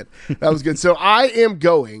 That was good. That was good. So I am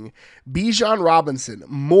going Bijan Robinson,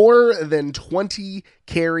 more than 20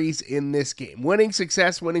 carries in this game. Winning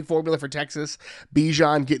formula for Texas.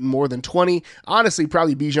 Bijan getting more than 20. Honestly,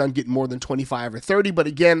 probably Bijan getting more than 25 or 30. But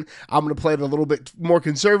again, I'm going to play it a little bit more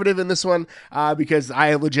conservative in this one because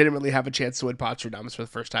I legitimately have a chance to win Pod Stradamus for the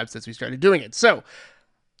first time since we started doing it. So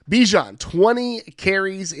Bijan, 20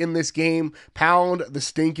 carries in this game. Pound the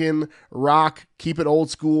stinking rock. Keep it old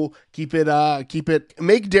school. Keep it.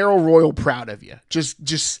 Make Darrell Royal proud of you.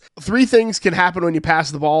 Just 3 things can happen when you pass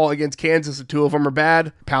the ball against Kansas, and 2 of them are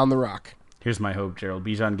bad. Pound the rock. Here's my hope, Gerald.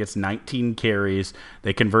 Bijan gets 19 carries.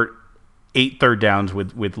 They convert 8 third downs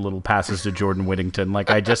with little passes to Jordan Whittington.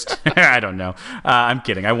 I don't know. I'm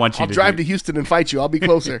kidding. I want you to drive to Houston and fight you. I'll be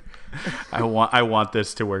closer. I want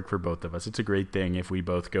this to work for both of us. It's a great thing if we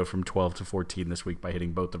both go from 12 to 14 this week by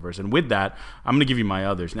hitting both of us. And with that, I'm going to give you my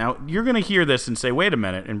others. Now, you're going to hear this and say, wait a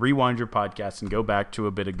minute, and rewind your podcast and go back to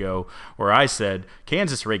a bit ago where I said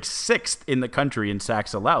Kansas ranks 6th in the country in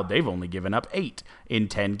sacks allowed. They've only given up 8 in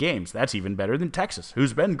 10 games. That's even better than Texas,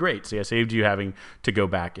 who's been great. So I saved you having to go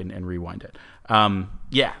back and rewind it.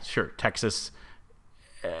 Yeah, sure. Texas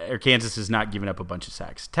or Kansas is not giving up a bunch of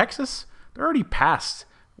sacks. Texas, they're already past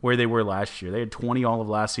where they were last year. They had 20 all of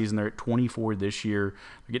last season. They're at 24 this year.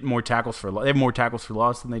 They're getting more tackles for they have more tackles for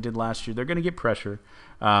loss than they did last year. They're going to get pressure.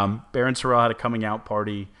 Barron Sorrell had a coming out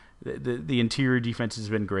party. The interior defense has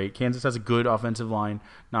been great. Kansas has a good offensive line,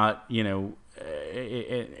 not in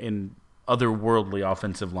otherworldly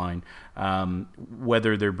offensive line,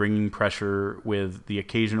 whether they're bringing pressure with the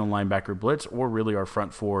occasional linebacker blitz or really our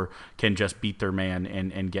front 4 can just beat their man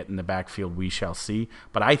and get in the backfield, we shall see.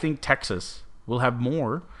 But I think Texas will have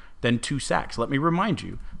more than 2 sacks. Let me remind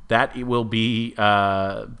you that it will be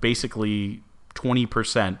basically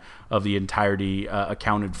 20% of the entirety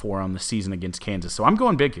accounted for on the season against Kansas. So I'm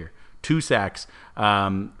going big here. 2 sacks,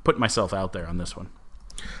 putting myself out there on this one.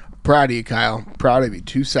 Proud of you, Kyle. Proud of you.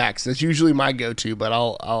 2 sacks. That's usually my go-to, but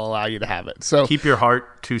I'll allow you to have it. So keep your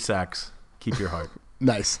heart. 2 sacks. Keep your heart.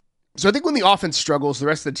 Nice. So I think when the offense struggles, the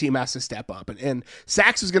rest of the team has to step up, and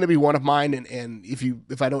sacks is going to be one of mine. And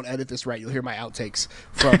if I don't edit this right, you'll hear my outtakes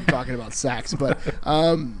from talking about sacks. But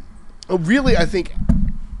really, I think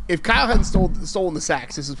if Kyle hadn't stolen the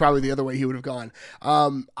sacks, this is probably the other way he would have gone.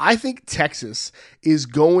 I think Texas is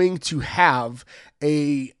going to have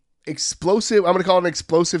a explosive, I'm going to call it an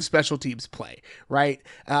explosive special teams play, right?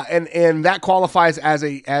 And that qualifies as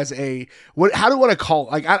a what? How do I want to call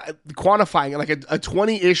it? Like quantifying it, like a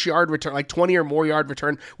 20-ish yard return, like 20 or more yard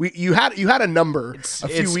return. You had a number a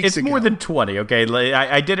few weeks ago. It's more than 20. Okay,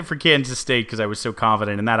 I did it for Kansas State because I was so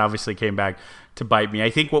confident, and that obviously came back to bite me.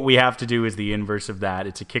 I think what we have to do is the inverse of that.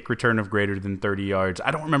 It's a kick return of greater than 30 yards.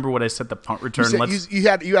 I don't remember what I set the punt return. You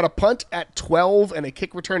had a punt at 12 and a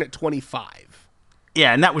kick return at 25.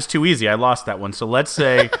 Yeah, and that was too easy. I lost that one. So let's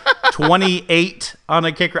say 28 on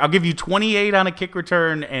a kick. I'll give you 28 on a kick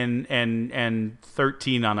return and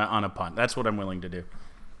 13 on a punt. That's what I'm willing to do.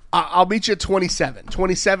 I'll beat you at 27.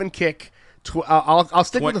 27 kick. I'll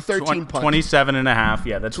stick with the 13 punt. 27 and a half.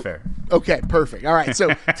 Yeah, that's fair. Okay, perfect. All right, so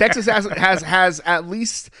Texas has at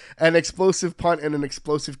least an explosive punt and an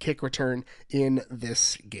explosive kick return in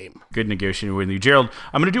this game. Good negotiating with you, Gerald.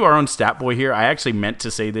 I'm going to do our own stat boy here. I actually meant to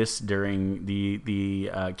say this during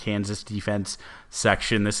the Kansas defense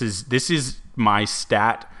section. This is my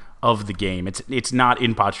stat of the game. It's not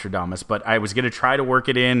in Postradamus, but I was going to try to work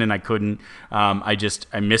it in and I couldn't. I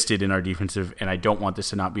missed it in our defensive, and I don't want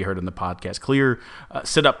this to not be heard on the podcast. Clear,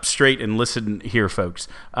 sit up straight and listen here, folks.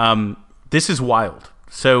 This is wild.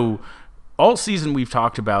 So all season we've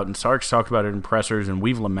talked about, and Sark's talked about it in pressers, and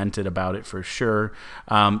we've lamented about it for sure.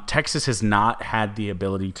 Texas has not had the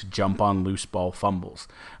ability to jump on loose ball fumbles.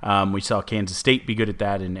 We saw Kansas State be good at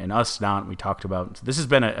that, and us not. We talked about so this has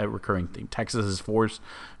been a recurring theme. Texas has forced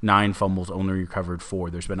 9 fumbles, only recovered 4.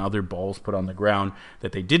 There's been other balls put on the ground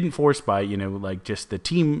that they didn't force by, like just the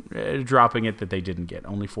team dropping it that they didn't get.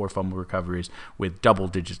 Only 4 fumble recoveries with double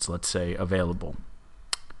digits, let's say, available.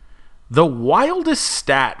 The wildest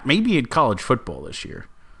stat, maybe in college football this year,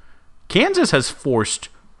 Kansas has forced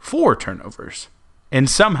 4 turnovers and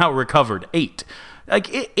somehow recovered 8. Like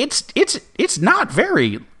it's not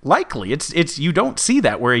very likely. It's you don't see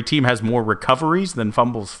that where a team has more recoveries than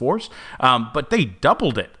fumbles forced. But they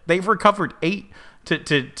doubled it. They've recovered 8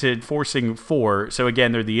 to forcing 4. So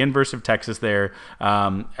again, they're the inverse of Texas there.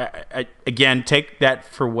 Again, take that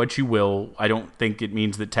for what you will. I don't think it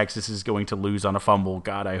means that Texas is going to lose on a fumble.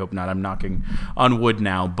 God, I hope not. I'm knocking on wood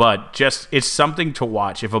now. But just it's something to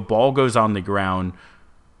watch. If a ball goes on the ground,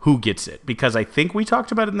 who gets it? Because I think we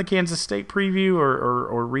talked about it in the Kansas State preview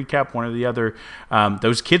or recap, one or the other.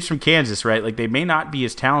 Those kids from Kansas, right? Like they may not be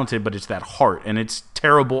as talented, but it's that heart, and it's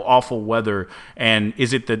terrible, awful weather. And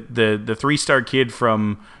is it the 3-star kid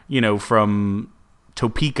from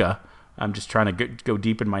Topeka? I'm just trying to go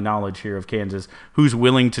deep in my knowledge here of Kansas, who's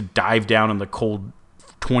willing to dive down in the cold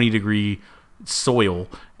 20-degree soil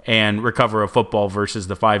and recover a football versus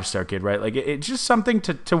the 5-star kid, right? Like it's just something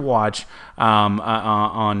to watch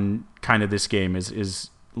on kind of this game is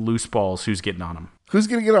loose balls. Who's getting on them? Who's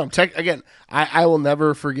going to get on them? Again, I will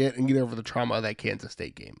never forget and get over the trauma of that Kansas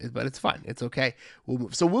State game, but it's fine. It's okay. We'll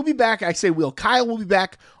move. So we'll be back. Kyle will be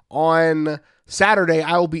back on Saturday.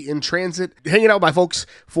 I will be in transit, hanging out with my folks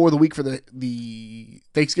for the week for the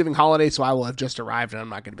Thanksgiving holiday, so I will have just arrived, and I'm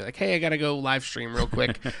not going to be like, hey, I got to go live stream real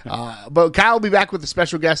quick. But Kyle will be back with a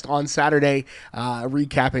special guest on Saturday,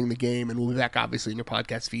 recapping the game, and we'll be back, obviously, in your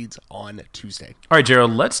podcast feeds on Tuesday. All right,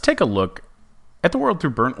 Gerald, let's take a look at the world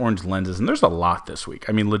through burnt orange lenses, and there's a lot this week.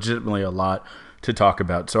 I mean, legitimately a lot to talk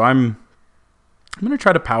about, so I'm going to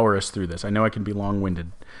try to power us through this. I know I can be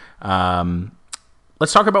long-winded.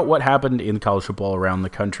 Let's talk about what happened in college football around the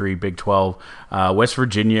country. Big 12, West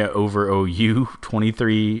Virginia over OU,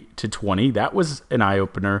 23-20. That was an eye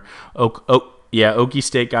opener. Okie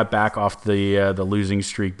State got back off the losing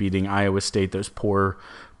streak, beating Iowa State. Those poor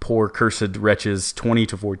cursed wretches,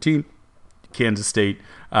 20-14. Kansas State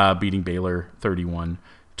beating Baylor,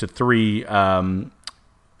 31-3.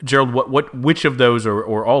 Gerald, which of those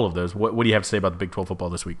or all of those, what do you have to say about the Big 12 football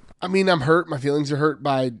this week? I mean, I'm hurt. My feelings are hurt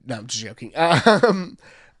by... No, I'm just joking.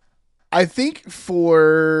 I think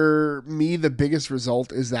for me, the biggest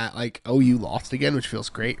result is that OU lost again, which feels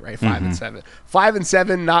great, right? 5-7.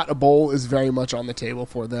 5-7, not a bowl, is very much on the table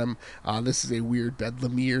for them. This is a weird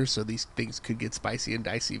bedlam year, so these things could get spicy and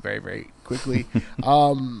dicey very, very quickly.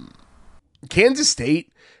 Kansas State...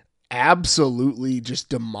 absolutely just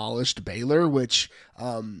demolished Baylor, which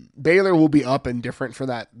Baylor will be up and different for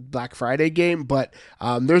that Black Friday game, but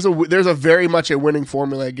there's a very much a winning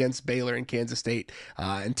formula against Baylor and Kansas State,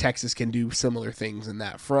 and Texas can do similar things in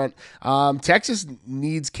that front. Texas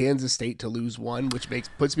needs Kansas State to lose one, which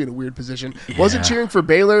puts me in a weird position. Yeah. Wasn't cheering for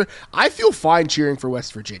Baylor. I feel fine cheering for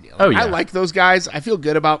West Virginia. I like those guys. I feel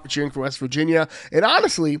good about cheering for West Virginia, and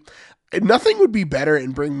honestly, nothing would be better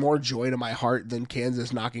and bring more joy to my heart than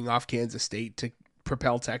Kansas knocking off Kansas State to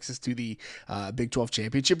propel Texas to the Big 12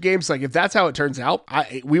 championship games. Like, if that's how it turns out,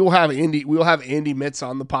 we will have Andy Mitz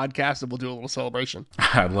on the podcast, and we'll do a little celebration.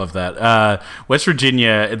 I love that. West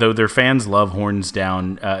Virginia, though their fans love horns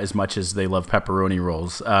down as much as they love pepperoni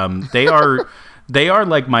rolls, they are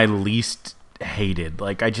like my least hated.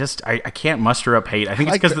 Like, I can't muster up hate. I think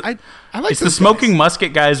it's because it's the Smoking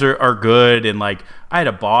Musket guys are good, and like I had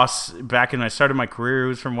a boss back when I started my career who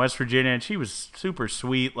was from West Virginia, and she was super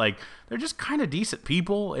sweet. Like, they're just kind of decent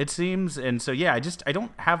people, it seems. And so yeah, I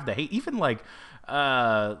don't have the hate. Even like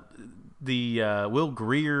the Will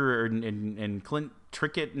Greer and Clint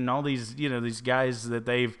Trickett and all these these guys that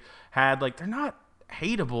they've had, like, they're not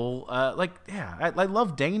hateable. I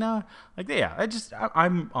love Dana.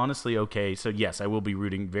 I'm honestly okay. So yes, I will be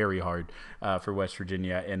rooting very hard for West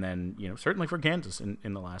Virginia, and then certainly for Kansas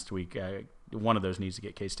in the last week. One of those needs to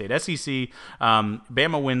get K-State. SEC,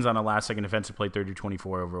 Bama wins on a last-second defensive play, 30-24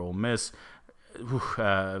 over Ole Miss.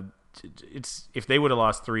 It's if they would have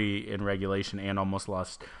lost 3 in regulation and almost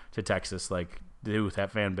lost to Texas, like, dude,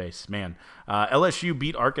 that fan base, man. LSU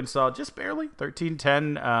beat Arkansas just barely,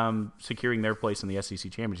 13-10, securing their place in the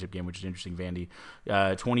SEC championship game, which is interesting. Vandy,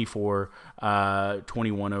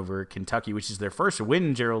 24-21 over Kentucky, which is their first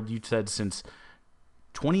win, Gerald, you said, since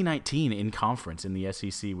 2019 in conference in the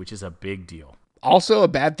SEC, which is a big deal. Also, a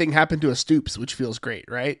bad thing happened to a Stoops, which feels great,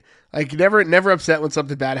 right? Like, never upset when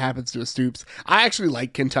something bad happens to a Stoops. I actually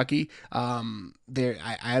like Kentucky. I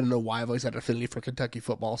don't know why I've always had an affinity for Kentucky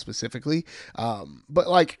football specifically, but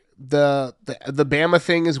like the Bama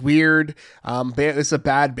thing is weird. It's a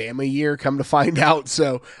bad Bama year, come to find out.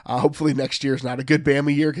 So hopefully next year is not a good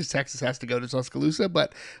Bama year because Texas has to go to Tuscaloosa,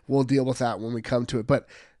 but we'll deal with that when we come to it. But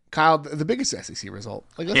Kyle, the biggest SEC result.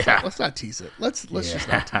 Like, let's not tease it. Let's just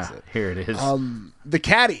not tease it. Here it is. The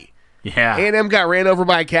caddy. Yeah. A&M got ran over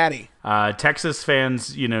by a caddy. Texas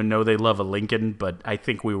fans, know they love a Lincoln, but I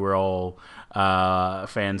think we were all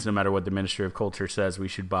fans, no matter what the Ministry of Culture says we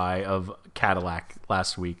should buy, of Cadillac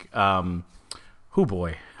last week.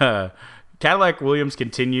 Boy. Cadillac Williams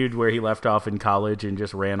continued where he left off in college and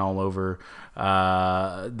just ran all over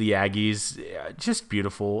the Aggies. Just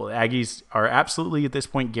beautiful. Aggies are absolutely, at this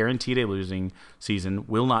point, guaranteed a losing season,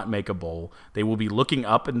 will not make a bowl. They will be looking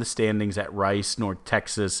up in the standings at Rice, North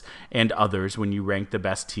Texas, and others. When you rank the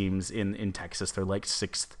best teams in Texas, they're like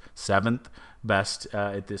 6th, 7th best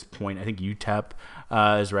at this point. I think UTEP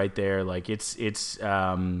is right there. Like, it's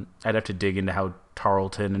I'd have to dig into how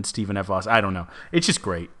Tarleton and Stephen F. Austin, I don't know. It's just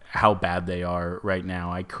great how bad they are right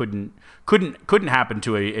now. I couldn't happen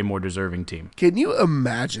to a more deserving team. Can you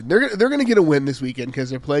imagine? They're going to get a win this weekend because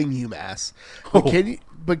they're playing UMass.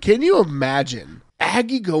 But can you imagine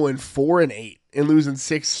Aggie going 4-8 and losing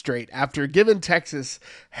 6 straight after giving Texas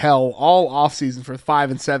hell all offseason for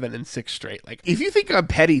 5-7 and 6 straight? Like, if you think I'm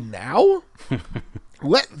petty now,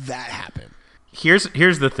 let that happen. Here's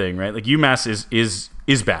the thing, right? Like, UMass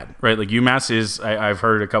is bad, right? Like, UMass is, I've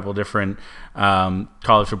heard a couple different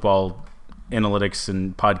college football analytics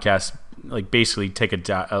and podcasts like basically take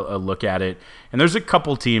a look at it, and there's a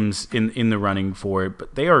couple teams in the running for it,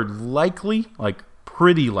 but they are likely, like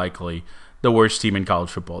pretty likely, the worst team in college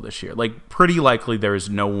football this year. Like, pretty likely there is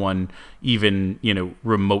no one even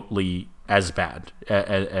remotely as bad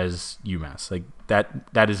as UMass. Like,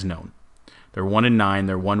 that is known. They're 1-9.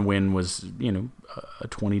 Their one win was, a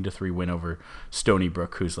 20-3 win over Stony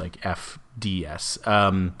Brook, who's like FDS.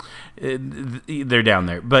 They're down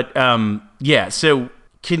there, but yeah. So,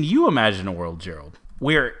 can you imagine a world, Gerald,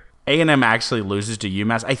 where A&M actually loses to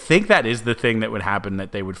UMass? I think that is the thing that would happen,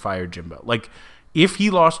 that they would fire Jimbo. Like, if he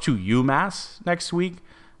lost to UMass next week,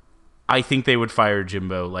 I think they would fire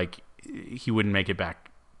Jimbo. Like, he wouldn't make it back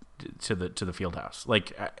to the field house.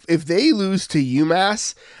 Like, if they lose to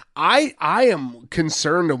UMass, I am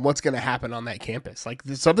concerned of what's going to happen on that campus. Like,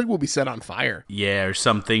 something will be set on fire. Yeah, or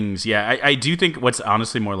some things. Yeah, I do think what's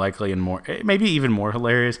honestly more likely and more, maybe even more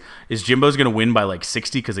hilarious, is Jimbo's going to win by like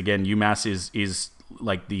 60, because again, UMass is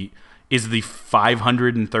like the is the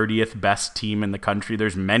 530th best team in the country.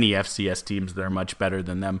 There's many FCS teams that are much better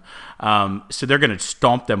than them. So they're going to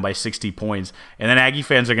stomp them by 60 points. And then Aggie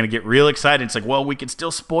fans are going to get real excited. It's like, well, we can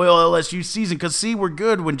still spoil LSU's season because, see, we're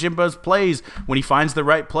good when Jimbo's plays, when he finds the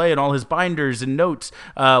right play and all his binders and notes,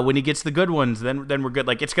 when he gets the good ones, then we're good.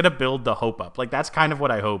 Like, it's going to build the hope up. Like, that's kind of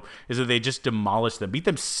what I hope, is that they just demolish them, beat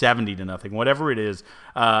them 70-0, whatever it is,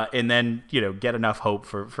 and then, get enough hope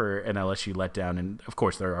for an LSU letdown. And, of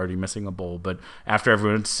course, they're already missing a bowl, but after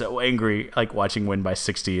everyone's so angry, like watching win by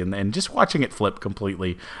 60 and just watching it flip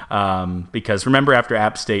completely, because remember, after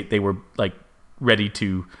App State, they were like ready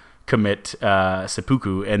to commit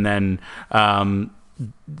seppuku, and then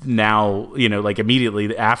now, like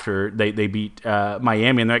immediately after they beat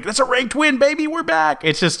Miami, and they're like, that's a ranked win, baby, we're back.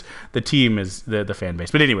 It's just the team is the fan base.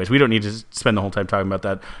 But anyways, we don't need to spend the whole time talking about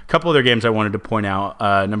that. A couple other games I wanted to point out.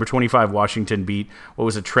 Number 25, Washington beat what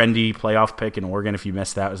was a trendy playoff pick in Oregon. If you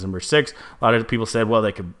missed that, it was number 6. A lot of people said, well,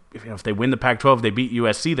 they could, if they win the Pac-12, they beat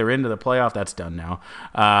USC, they're into the playoff. That's done now.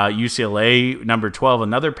 UCLA, number 12,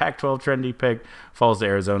 another Pac-12 trendy pick, falls to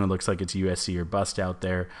Arizona. Looks like it's USC or bust out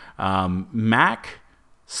there. Mac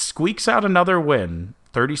squeaks out another win,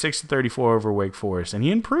 36-34 over Wake Forest, and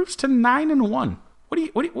he improves to 9-1. What do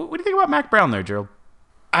you think about Mac Brown there, Gerald?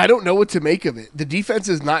 I don't know what to make of it. The defense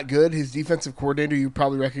is not good. His defensive coordinator, you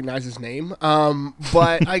probably recognize his name,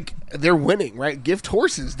 but like they're winning, right? Gift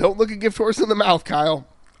horses. Don't look a gift horse in the mouth, Kyle.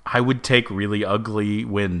 I would take really ugly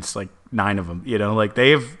wins, like 9 of them. Like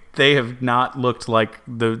they have not looked like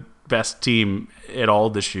the best team at all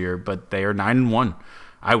this year, but they are 9-1.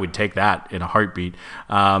 I would take that in a heartbeat.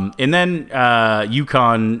 And then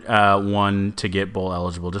UConn won to get bowl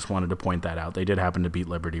eligible. Just wanted to point that out. They did happen to beat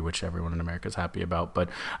Liberty, which everyone in America is happy about. But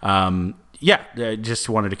just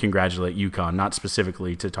wanted to congratulate UConn, not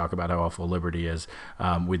specifically to talk about how awful Liberty is,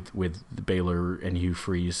 with Baylor and Hugh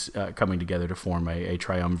Freeze coming together to form a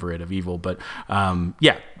triumvirate of evil. But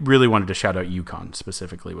really wanted to shout out UConn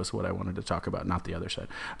specifically was what I wanted to talk about, not the other side.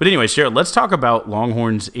 But anyways, Jared, let's talk about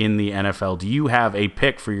Longhorns in the NFL. Do you have a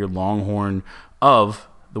pick for your Longhorn of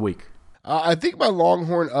the week? I think my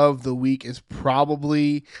Longhorn of the week is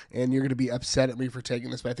probably, and you're going to be upset at me for taking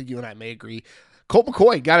this, but I think you and I may agree, Colt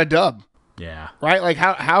McCoy got a dub. Yeah. Right? Like,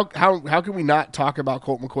 how can we not talk about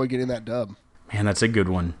Colt McCoy getting that dub? Man, that's a good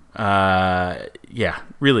one.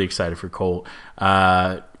 Really excited for Colt.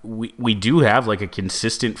 We do have like a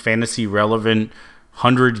consistent fantasy relevant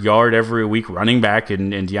 100-yard every week running back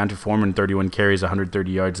and Deonta Foreman, 31 carries, 130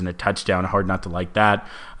 yards and a touchdown. Hard not to like that.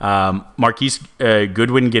 Marquise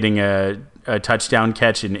Goodwin getting a touchdown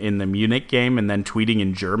catch in the Munich game, and then tweeting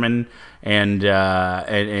in German and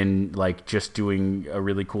like just doing a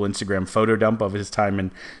really cool Instagram photo dump of his time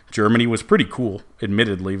in Germany was pretty cool.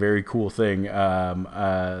 Admittedly, very cool thing.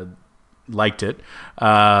 Liked it.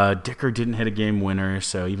 Dicker didn't hit a game winner,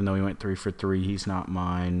 so even though he went 3 for 3, he's not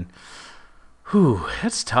mine. Whew,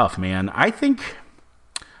 that's tough, man. I think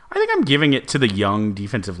I'm giving it to the young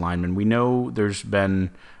defensive lineman. We know there's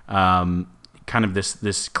been kind of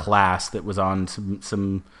this class that was on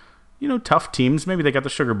some tough teams. Maybe they got the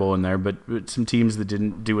Sugar Bowl in there, but some teams that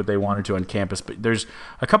didn't do what they wanted to on campus. But there's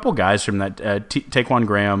a couple guys from that, Taquan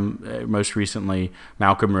Graham, most recently,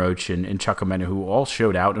 Malcolm Roach, and Chuck Omena, who all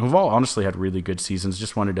showed out and who've all honestly had really good seasons.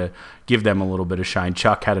 Just wanted to give them a little bit of shine.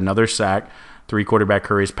 Chuck had another sack, 3 quarterback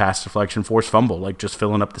hurries, pass deflection, forced fumble, like just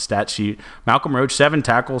filling up the stat sheet. Malcolm Roach, 7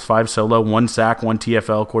 tackles, 5 solo, 1 sack, 1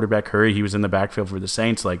 TFL, quarterback hurry. He was in the backfield for the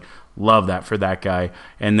Saints. Like, love that for that guy.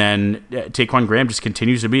 And then Taquan Graham just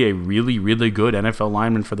continues to be a really, really good NFL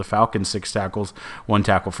lineman for the Falcons. 6 tackles, 1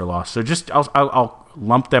 tackle for loss. So just I'll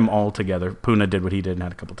lump them all together. Puna did what he did and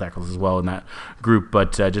had a couple tackles as well in that group.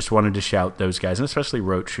 But just wanted to shout those guys, and especially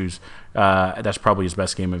Roach, who's that's probably his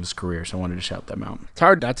best game of his career. So I wanted to shout them out. It's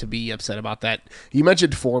hard not to be upset about that. You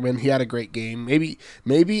mentioned Foreman. He had a great game. Maybe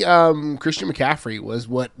Christian McCaffrey was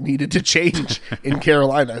what needed to change in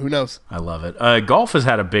Carolina. Who knows? I love it. Golf has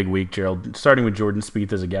had a big week, Gerald, starting with Jordan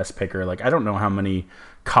Spieth as a guest picker. Like, I don't know how many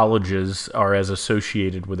colleges are as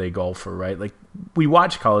associated with a golfer, right? Like, we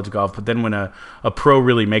watch college golf, but then when a pro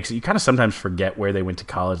really makes it, you kind of sometimes forget where they went to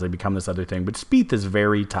college. They become this other thing. But Spieth is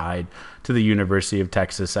very tied to the University of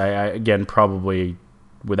Texas. I again, probably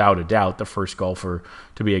without a doubt, the first golfer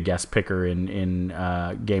to be a guest picker in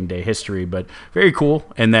game day history, but very cool.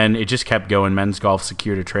 And then it just kept going. Men's golf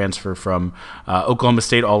secured a transfer from Oklahoma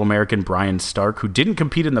State All-American Brian Stark, who didn't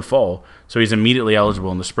compete in the fall, so he's immediately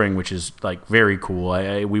eligible in the spring, which is like very cool.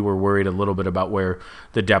 We were worried a little bit about where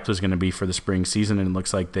the depth was going to be for the spring season, and it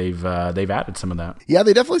looks like they've added some of that. Yeah,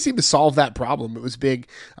 they definitely seem to solve that problem. It was big.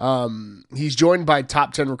 He's joined by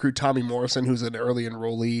top 10 recruit Tommy Morrison, who's an early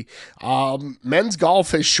enrollee. Men's golf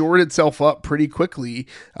golf has shored itself up pretty quickly,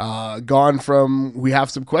 gone from we have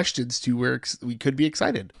some questions to where we could be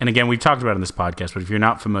excited. And again, we've talked about it in this podcast, but if you're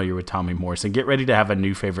not familiar with Tommy Morrison, get ready to have a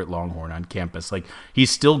new favorite Longhorn on campus. Like,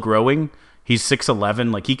 he's still growing. He's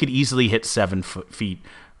 6'11". Like, he could easily hit 7 feet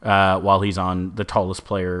while he's on the tallest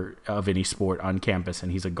player of any sport on campus,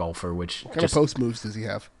 and he's a golfer. Which what kind of post moves does he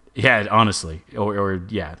have? Yeah, honestly, or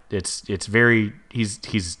yeah, it's very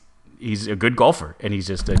he's a good golfer, and he's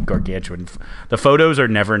just a gargantuan. The photos are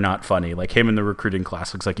never not funny. Like, him in the recruiting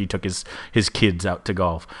class looks like he took his kids out to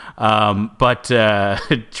golf. But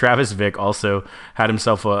Travis Vick also had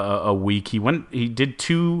himself a week. He did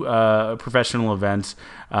 2 professional events.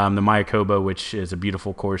 The Mayakoba, which is a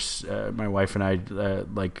beautiful course. My wife and I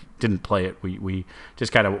didn't play it. We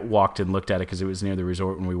just kind of walked and looked at it because it was near the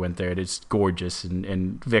resort when we went there. It's gorgeous,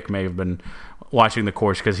 and Vic may have been watching the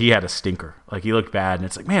course because he had a stinker. Like, he looked bad, and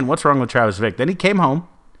it's like, man, what's wrong with Travis Vick? Then he came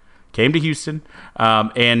to Houston,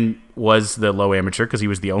 and was the low amateur because he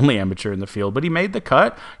was the only amateur in the field, but he made the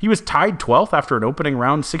cut. He was tied 12th after an opening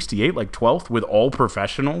round 68, like 12th with all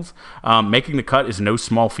professionals. Making the cut is no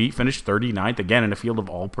small feat. Finished 39th, again, in a field of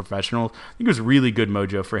all professionals. I think it was really good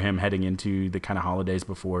mojo for him heading into the kind of holidays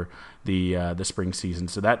before the spring season.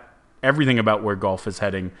 So that everything about where golf is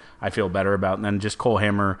heading, I feel better about. And then just Cole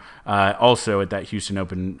Hammer, also at that Houston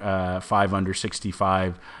Open, 5 under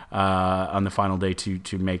 65 on the final day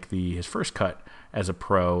to make his first cut as a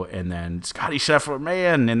pro. And then Scotty Scheffler,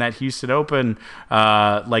 man, in that Houston Open,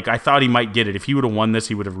 I thought he might get it. If he would have won this,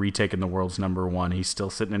 he would have retaken the world's number 1. He's still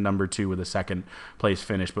sitting at number 2 with a second place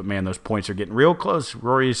finish. But man, those points are getting real close.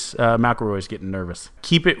 McIlroy's getting nervous.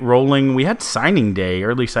 Keep it rolling. We had signing day,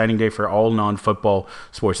 early signing day for all non-football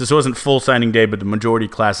sports. This wasn't full signing day, but the majority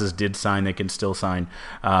classes did sign. They can still sign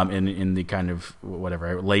in the kind of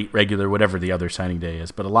whatever, late, regular, whatever the other signing day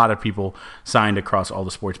is. But a lot of people signed across all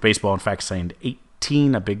the sports. Baseball, in fact, signed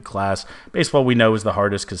 18, a big class. Baseball, we know, is the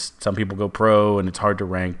hardest because some people go pro and it's hard to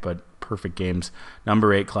rank, but perfect games.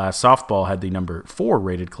 Number 8 class. Softball had the number 4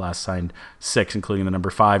 rated class, signed 6, including the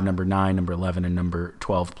number 5, number 9, number 11, and number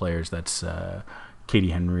 12 players. That's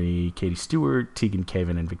Katie Henry, Katie Stewart, Tegan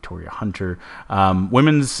Caven, and Victoria Hunter.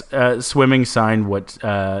 Women's swimming signed what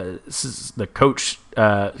the coach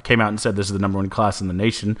came out and said this is the number 1 class in the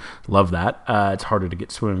nation. Love that. It's harder to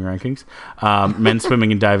get swimming rankings. Men's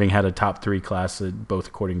swimming and diving had a top 3 class, both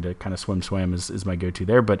according to kind of swim is my go-to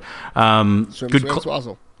there. But good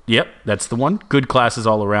Swazzle. Yep, that's the one. Good classes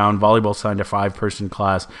all around. Volleyball signed a 5-person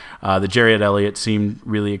class. The Jarriett Elliott seemed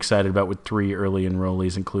really excited about with 3 early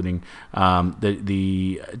enrollees, including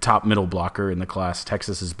the top middle blocker in the class.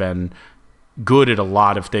 Texas has been good at a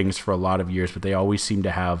lot of things for a lot of years, but they always seem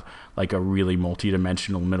to have like a really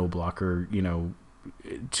multi-dimensional middle blocker,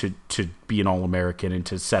 to be an All-American and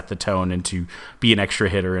to set the tone and to be an extra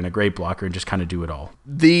hitter and a great blocker and just kind of do it all.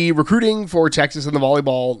 The recruiting for Texas and the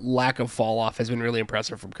volleyball lack of fall off has been really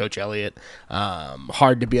impressive from Coach Elliott.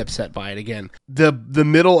 Hard to be upset by it again. The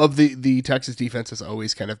middle of the Texas defense has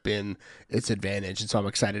always kind of been its advantage, and so I'm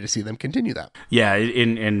excited to see them continue that. Yeah,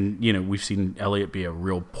 and we've seen Elliott be a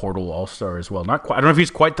real portal all-star as well. Not quite. I don't know if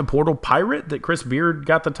he's quite the portal pirate that Chris Beard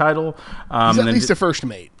got the title. He's at least a first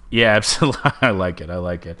mate. Yeah, absolutely. I like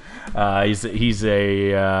it. He's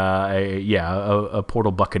a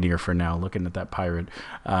portal buccaneer for now, looking at that pirate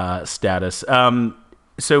status.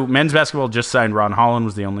 So men's basketball just signed. Ron Holland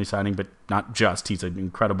was the only signing, but not just. He's an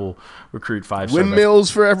incredible recruit, 5-star.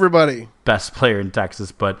 Windmills for everybody. Best player in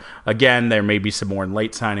Texas. But again, there may be some more in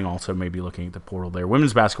late signing. Also, maybe looking at the portal there.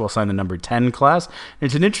 Women's basketball signed the number 10 class.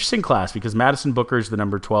 It's an interesting class because Madison Booker is the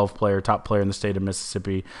number 12 player, top player in the state of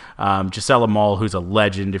Mississippi. Gisela Mall, who's a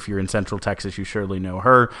legend. If you're in Central Texas, you surely know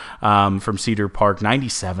her. From Cedar Park,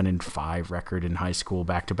 97-5 record in high school,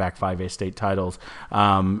 back-to-back 5A state titles.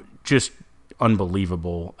 Just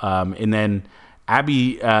unbelievable. And then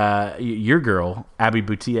Abby, your girl, Abby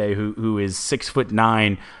Boutier, who is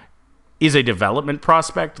 6'9", is a development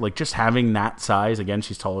prospect. Like, just having that size, again,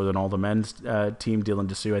 she's taller than all the men's team. Dylan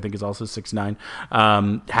DeSue, I think, is also 6'9".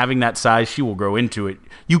 Having that size, she will grow into it.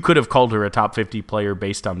 You could have called her a top 50 player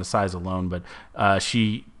based on the size alone, but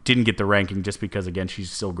she didn't get the ranking just because, again,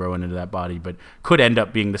 she's still growing into that body, but could end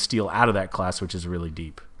up being the steal out of that class, which is really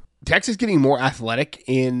deep. Texas getting more athletic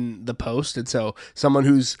in the post, and so someone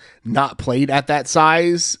who's not played at that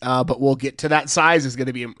size, but will get to that size, is going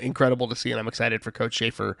to be incredible to see, and I'm excited for Coach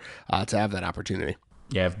Schaefer to have that opportunity.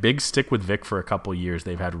 Yeah, if Big stick with Vic for a couple years,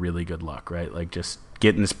 they've had really good luck, right? Like, just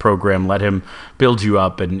get in this program, let him build you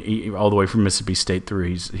up, and all the way from Mississippi State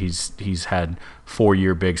through, he's had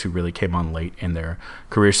 4-year bigs who really came on late in their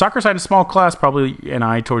career. Soccer signed a small class, probably an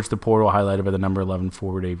eye towards the portal, highlighted by the number 11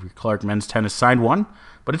 forward Avery Clark. Men's tennis signed 1.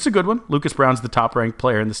 but it's a good one. Lucas Brown's the top-ranked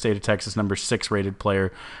player in the state of Texas, number 6 rated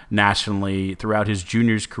player nationally. Throughout his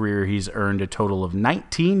juniors career, he's earned a total of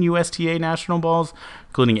 19 USTA national balls,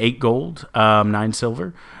 including 8 gold, 9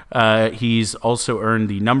 silver. He's also earned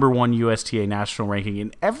the number 1 USTA national ranking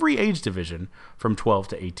in every age division from 12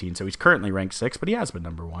 to 18. So he's currently ranked 6, but he has been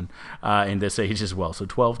number 1 in this age as well. So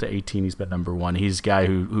 12 to 18, he's been number 1. He's a guy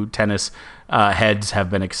who tennis heads have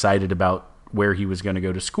been excited about where he was going to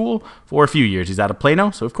go to school for a few years. He's out of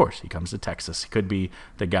Plano, so of course he comes to Texas. He could be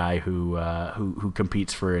the guy who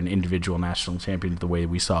competes for an individual national champion the way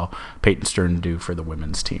we saw Peyton Stern do for the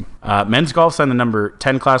women's team. Men's golf signed the number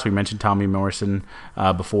 10 class. We mentioned Tommy Morrison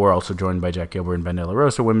before, also joined by Jack Gilbert and Ben De La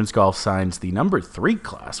Rosa. Women's golf signs the number 3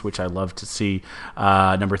 class, which I love to see.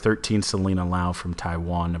 Number 13, Selena Lau from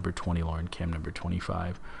Taiwan. Number 20, Lauren Kim. Number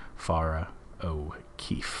 25, Farah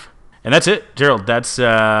O'Keefe. And that's it, Gerald. That's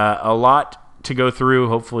a lot to go through.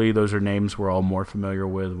 Hopefully those are names we're all more familiar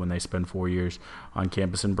with when they spend 4 years on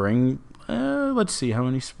campus and bring, let's see, how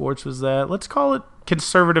many sports was that? Let's call it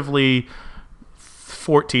conservatively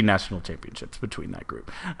 14 national championships between that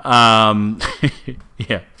group.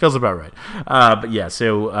 Yeah, feels about right. But yeah,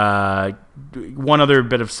 so one other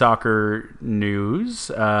bit of soccer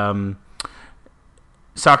news.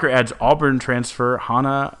 Soccer adds Auburn transfer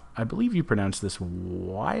Hannah, I believe you pronounce this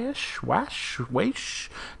Wash,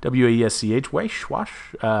 W-A-E-S-C-H,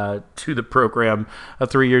 Wash, to the program. A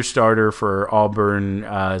 3-year starter for Auburn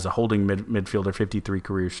as a holding midfielder, 53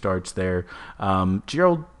 career starts there.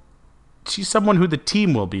 Gerald, she's someone who the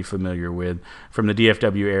team will be familiar with from the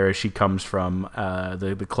DFW era. She comes from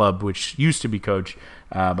the club, which used to be coached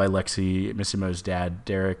by Lexi Missimo's dad,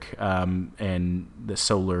 Derek, and the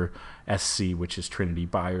Solar SC, which is Trinity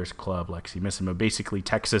Byers Club, Lexi Missimo. Basically,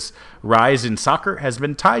 Texas' rise in soccer has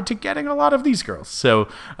been tied to getting a lot of these girls. So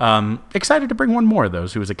excited to bring one more of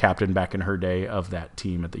those who was a captain back in her day of that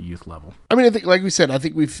team at the youth level. I mean, I think, like we said, I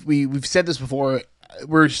think we've said this before.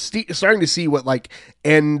 We're starting to see what like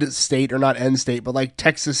end state, or not end state, but like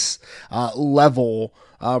Texas level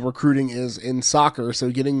recruiting is in soccer.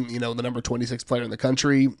 So getting, the number 26 player in the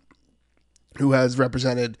country who has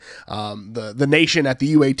represented the nation at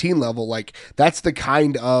the U18 level, like that's the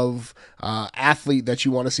kind of athlete that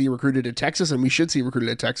you want to see recruited at Texas, and we should see recruited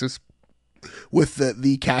at Texas with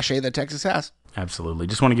the cachet that Texas has. Absolutely.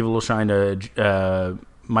 Just want to give a little shine to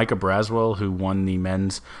Micah Braswell, who won the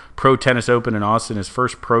Men's Pro Tennis Open in Austin, his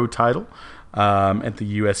first pro title at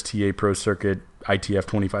the USTA Pro Circuit ITF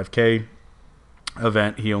 25K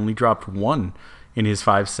event. He only dropped 1 in his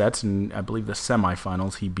 5 sets, and I believe the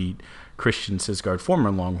semifinals he beat Christian Sisgard,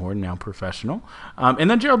 former Longhorn, now professional. And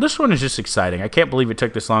then, Gerald, this one is just exciting. I can't believe it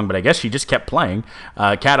took this long, but I guess she just kept playing.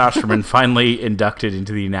 Kat Osterman finally inducted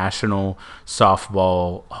into the National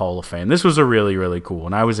Softball Hall of Fame. This was a really, really cool,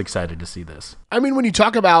 and I was excited to see this. I mean, when you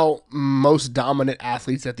talk about most dominant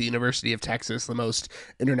athletes at the University of Texas, the most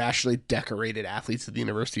internationally decorated athletes at the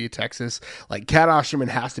University of Texas, like Kat Osterman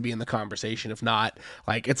has to be in the conversation. If not,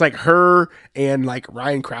 like it's like her and like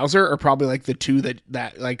Ryan Krauser are probably like the two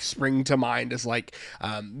that like spring to mind as like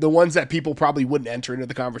the ones that people probably wouldn't enter into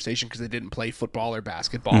the conversation because they didn't play football or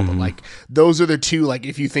basketball. Mm-hmm. But like those are the two, like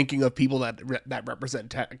if you're thinking of people that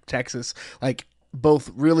represent Texas, like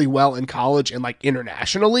both really well in college and like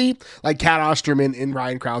internationally, like Kat Osterman and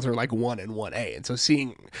Ryan Krauser are like 1 and 1A. And so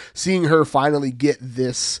seeing her finally get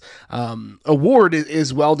this award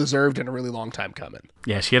is well deserved and a really long time coming.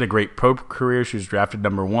 Yeah, she had a great pro career. She was drafted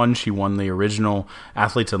number 1. She won the original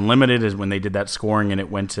Athletes Unlimited is when they did that scoring, and it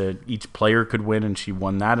went to each player could win, and she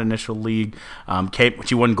won that initial league.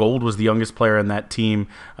 She won gold, was the youngest player on that team.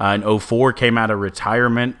 In 2004, came out of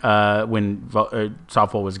retirement when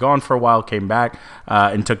softball was gone for a while, came back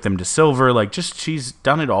and took them to silver. Like, just she's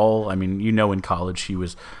done it all. I mean, in college she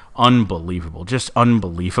was unbelievable, just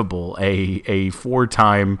unbelievable. A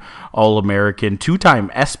 4-time All-American,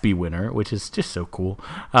 2-time ESPY winner, which is just so cool.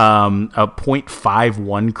 A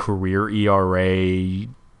 .51 career ERA,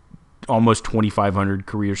 almost 2,500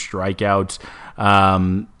 career strikeouts.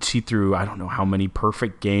 She threw, I don't know how many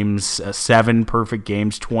perfect games, 7 perfect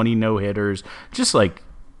games, 20 no-hitters, just like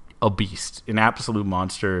a beast, an absolute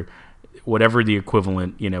monster. Whatever the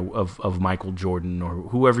equivalent, of Michael Jordan or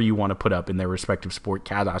whoever you want to put up in their respective sport,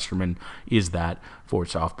 Kat Osterman is that for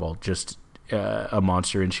softball. Just a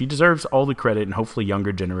monster, and she deserves all the credit, and hopefully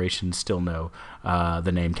younger generations still know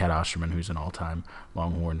the name Kat Osterman, who's an all-time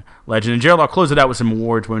Longhorn legend. And Gerald, I'll close it out with some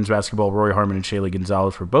awards. Women's basketball, Rory Harmon and Shaylee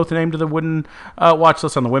Gonzalez were both named to the Wooden watch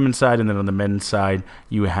list on the women's side, and then on the men's side,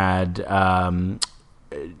 you had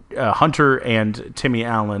Hunter and Timmy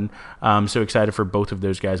Allen. So excited for both of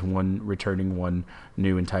those guys. One returning, one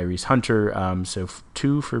new, and Tyrese Hunter. So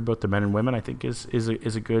 2 for both the men and women, I think is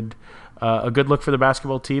a good look for the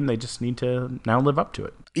basketball team. They just need to now live up to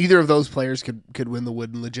it. Either of those players could win the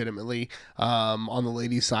Wooden legitimately. On the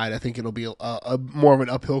ladies' side, I think it'll be a more of an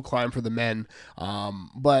uphill climb for the men.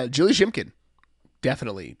 But Julie Shimkin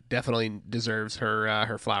definitely deserves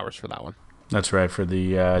her flowers for that one. That's right, for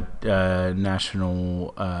the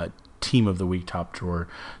National Team of the Week Top Drawer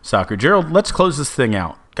Soccer. Gerald, let's close this thing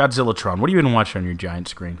out. Godzillatron, what have you been watching on your giant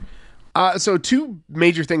screen? So 2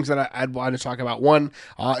 major things that I'd want to talk about. One,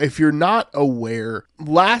 if you're not aware,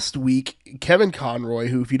 last week, Kevin Conroy,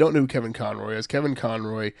 who, if you don't know who Kevin Conroy is, Kevin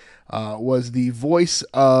Conroy was the voice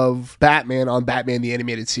of Batman on Batman the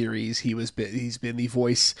Animated Series. He's been the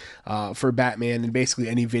voice for Batman in basically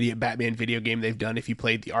any Batman video game they've done. If you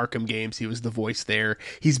played the Arkham games, he was the voice there.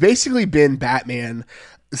 He's basically been Batman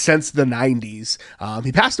since the 90s.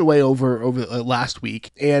 He passed away over last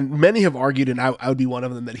week, and many have argued, and I would be one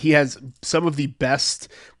of them, that he has some of the best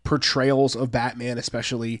portrayals of Batman,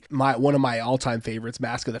 especially one of my all-time favorites,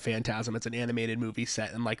 Mask of the Phantasm. It's an animated movie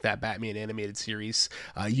set in like that Batman animated series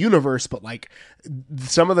universe, but like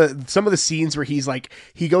some of the scenes where he's like,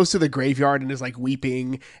 he goes to the graveyard and is like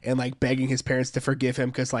weeping and like begging his parents to forgive him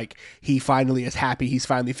because like he finally is happy, he's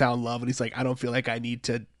finally found love, and he's like, I don't feel like I need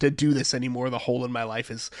to do this anymore. The hole in my life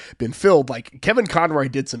has been filled. Like, Kevin Conroy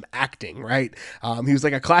did some acting, right? He was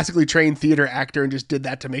like a classically trained theater actor and just did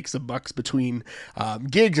that to make some bucks between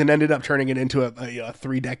gigs, and ended up turning it into a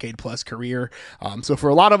 3-decade plus career. So for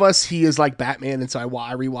a lot of us, he is like Batman, and so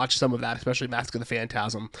I rewatched some of that, especially Mask of the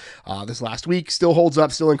Phantasm this last week. Still holds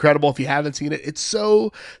up, still incredible. If you haven't seen it, it's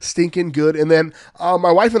so stinking good. And then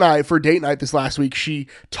my wife and I, for date night this last week, she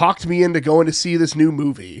talked me into going to see this new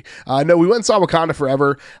movie. No, we went and saw Wakanda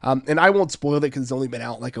Forever, and I won't spoil it because it's only been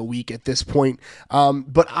out like a week at this point.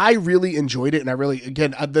 But I really enjoyed it, and I really,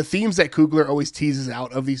 again, the themes that Coogler always teases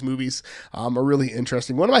out of these movies are really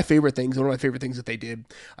interesting. One of my favorite things that they did,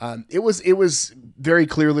 it was very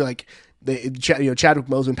clearly like, Chadwick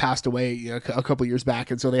Boseman passed away a couple years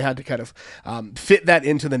back, and so they had to kind of fit that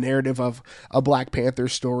into the narrative of a Black Panther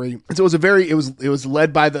story. And so it was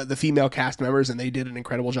led by the female cast members, and they did an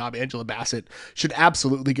incredible job. Angela Bassett should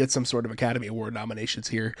absolutely get some sort of Academy Award nominations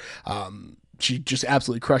here. She just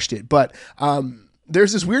absolutely crushed it. But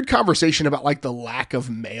there's this weird conversation about like the lack of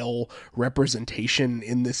male representation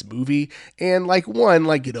in this movie. And like, one,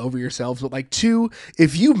 like, get over yourselves, but like, two,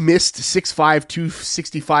 if you missed 6'5",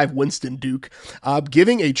 265 Winston Duke,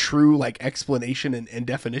 giving a true like explanation and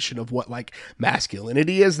definition of what like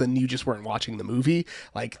masculinity is, then you just weren't watching the movie.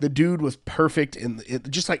 Like, the dude was perfect and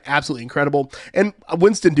just like absolutely incredible. And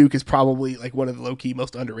Winston Duke is probably like one of the low-key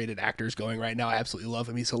most underrated actors going right now. I absolutely love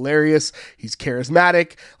him. He's hilarious. He's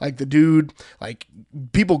charismatic. Like, the dude, like,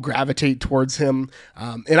 people gravitate towards him.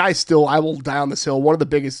 And I will die on this hill. One of the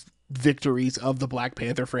biggest victories of the Black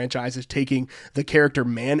Panther franchise is taking the character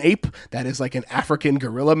Man-Ape, that is like an African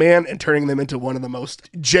gorilla man, and turning them into one of the most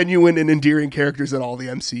genuine and endearing characters in all the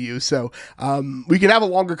MCU. So we can have a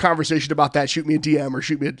longer conversation about that. Shoot me a DM or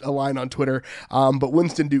shoot me a line on Twitter. But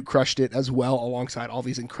Winston Duke crushed it as well, alongside all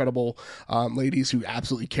these incredible ladies who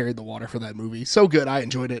absolutely carried the water for that movie. So good. I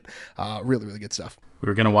enjoyed it. Really, really good stuff. We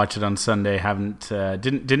were going to watch it on Sunday.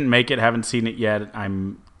 Didn't make it. Haven't seen it yet.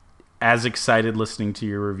 I'm as excited listening to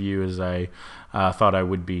your review as I thought I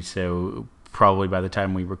would be. So probably by the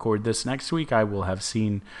time we record this next week, I will have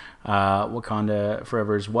seen Wakanda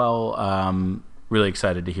Forever as well. Really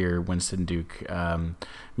excited to hear Winston Duke,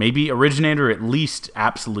 maybe originator, at least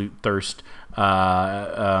absolute thirst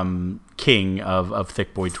king of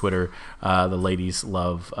Thick Boy Twitter. The ladies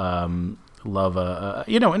love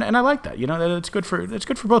and I like that. It's good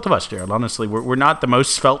for both of us, Jared. Honestly, we're not the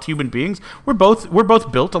most svelte human beings. We're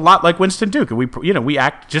both built a lot like Winston Duke, and we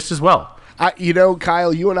act just as well.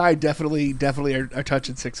 Kyle, you and I definitely are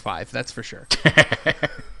touching 6'5". That's for sure.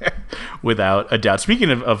 Without a doubt. Speaking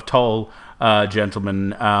of tall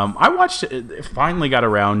gentlemen, I watched it. Finally got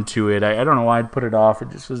around to it. I don't know why I'd put it off. It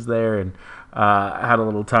just was there, and I had a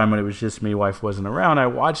little time when it was just me. Wife wasn't around. I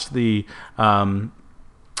watched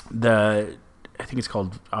I think it's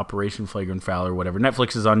called Operation Flagrant Foul or whatever.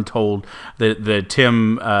 Netflix is Untold, the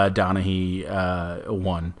Tim Donaghy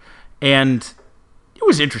one, and it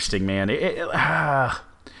was interesting, man. I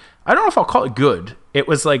don't know if I'll call it good. It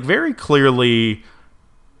was like very clearly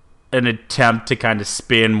an attempt to kind of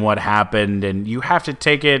spin what happened, and you have to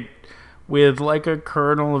take it with like a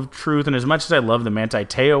kernel of truth. And as much as I love the Manti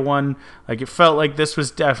Te'o one, like, it felt like this was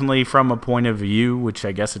definitely from a point of view, which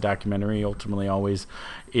I guess a documentary ultimately always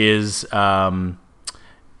is.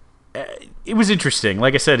 it was interesting.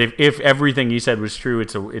 Like I said, if everything you said was true,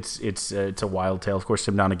 it's a wild tale. Of course,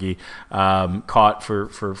 Tim Donaghy caught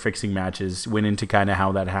for fixing matches, went into kind of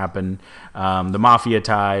how that happened, the mafia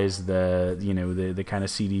ties, the kind of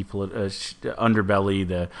seedy underbelly.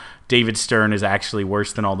 The David Stern is actually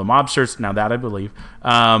worse than all the mobsters. Now that I believe,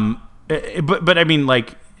 but I mean,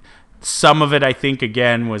 like, some of it I think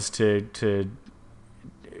again was to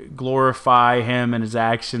glorify him and his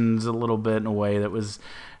actions a little bit in a way that was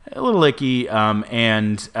a little icky,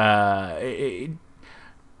 and I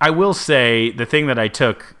will say the thing that I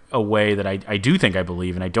took away that I do think I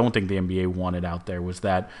believe, and I don't think the NBA wanted out there, was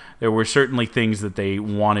that there were certainly things that they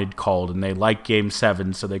wanted called, and they like Game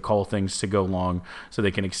 7, so they call things to go long so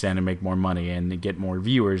they can extend and make more money and get more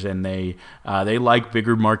viewers, and they like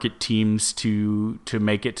bigger market teams to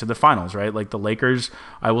make it to the finals, right? Like the Lakers,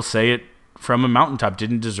 I will say it from a mountaintop,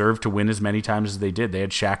 didn't deserve to win as many times as they did. They had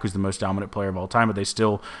Shaq, who's the most dominant player of all time, but they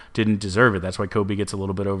still didn't deserve it. That's why Kobe gets a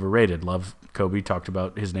little bit overrated. Love Kobe, talked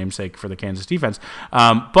about his namesake for the Kansas defense.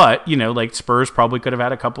 But, like Spurs probably could have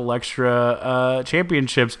had a couple extra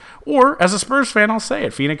championships. Or, as a Spurs fan, I'll say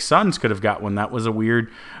it, Phoenix Suns could have got one. That was a weird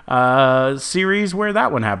series where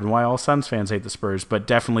that one happened. Why all Suns fans hate the Spurs. But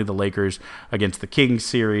definitely the Lakers against the Kings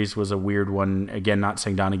series was a weird one. Again, not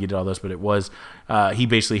saying Donaghy did all this, but it was. He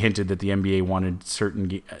basically hinted that the NBA wanted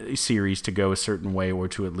certain series to go a certain way, or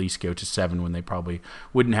to at least go to 7 when they probably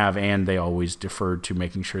wouldn't have, and they always deferred to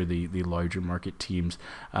making sure the larger market teams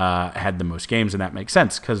had the most games, and that makes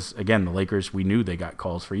sense because, again, the Lakers, we knew they got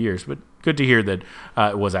calls for years, but good to hear that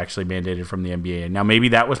it was actually mandated from the NBA. And now maybe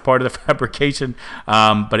that was part of the fabrication,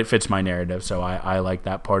 but it fits my narrative, so I like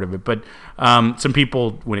that part of it. But some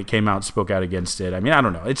people, when it came out, spoke out against it. I mean, I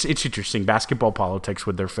don't know. It's interesting. Basketball politics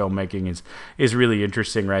with their filmmaking is really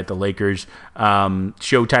interesting, right? The Lakers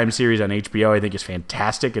Showtime series on HBO, I think, is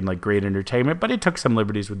fantastic and like great entertainment, but it took some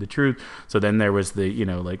liberties with the truth. So then there was the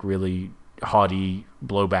really haughty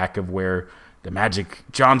blowback of where the Magic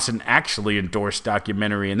Johnson actually endorsed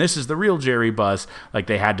documentary, and this is the real Jerry Buss. Like,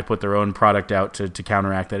 they had to put their own product out to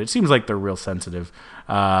counteract that. It seems like they're real sensitive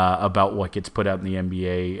about what gets put out in the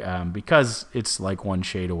NBA because it's like one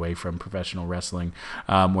shade away from professional wrestling,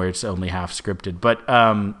 where it's only half scripted. But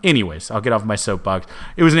anyways, I'll get off my soapbox.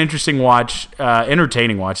 It was an interesting watch,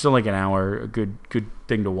 entertaining watch. Still like an hour, a good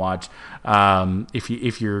thing to watch.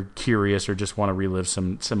 If you're curious or just want to relive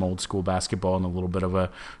some old school basketball and a little bit of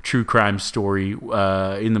a true crime story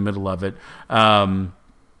in the middle of it. The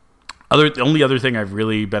only other thing I've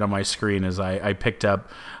really been on my screen is I picked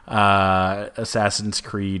up Assassin's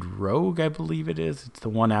Creed Rogue, I believe it is. It's the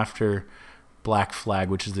one after Black Flag,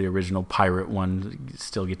 which is the original pirate one. You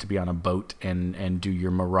still get to be on a boat and do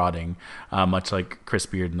your marauding, much like Chris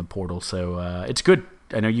Beard in The Portal. So it's good.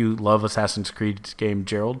 I know you love Assassin's Creed game,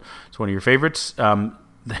 Gerald. It's one of your favorites.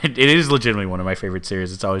 It is legitimately one of my favorite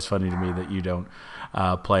series. It's always funny to me that you don't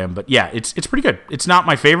play them. But yeah, it's pretty good. It's not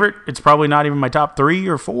my favorite. It's probably not even my top 3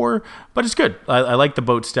 or 4, but it's good. I like the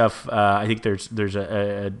boat stuff. I think there's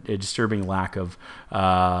a disturbing lack of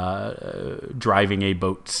driving a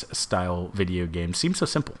boat style video game. Seems so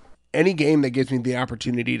simple. Any game that gives me the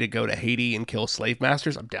opportunity to go to Haiti and kill slave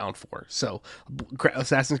masters, I'm down for. So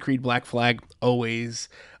Assassin's Creed Black Flag, always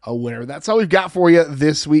a winner. That's all we've got for you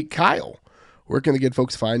this week. Kyle, where can the good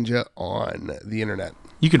folks find you on the internet?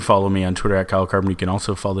 You can follow me on Twitter at Kyle Carbon. You can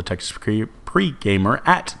also follow the Texas Pre-Gamer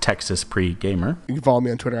at Texas Pre-Gamer. You can follow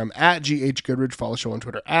me on Twitter. I'm at GH Goodridge. Follow the show on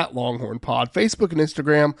Twitter at Longhorn Pod. Facebook and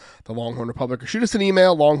Instagram, The Longhorn Republic. Or shoot us an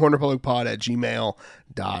email,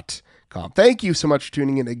 longhornrepublicpod@gmail.com. Thank you so much for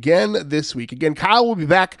tuning in again this week. Again, Kyle will be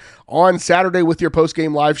back on Saturday with your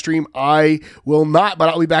post-game live stream. I will not, but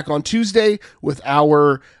I'll be back on Tuesday with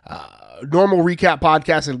our normal recap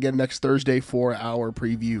podcast, and again next Thursday for our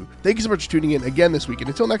preview. Thank you so much for tuning in again this week, and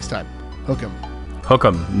until next time, hook 'em. Hook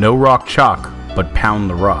 'em. No rock chalk, but pound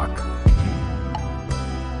the rock.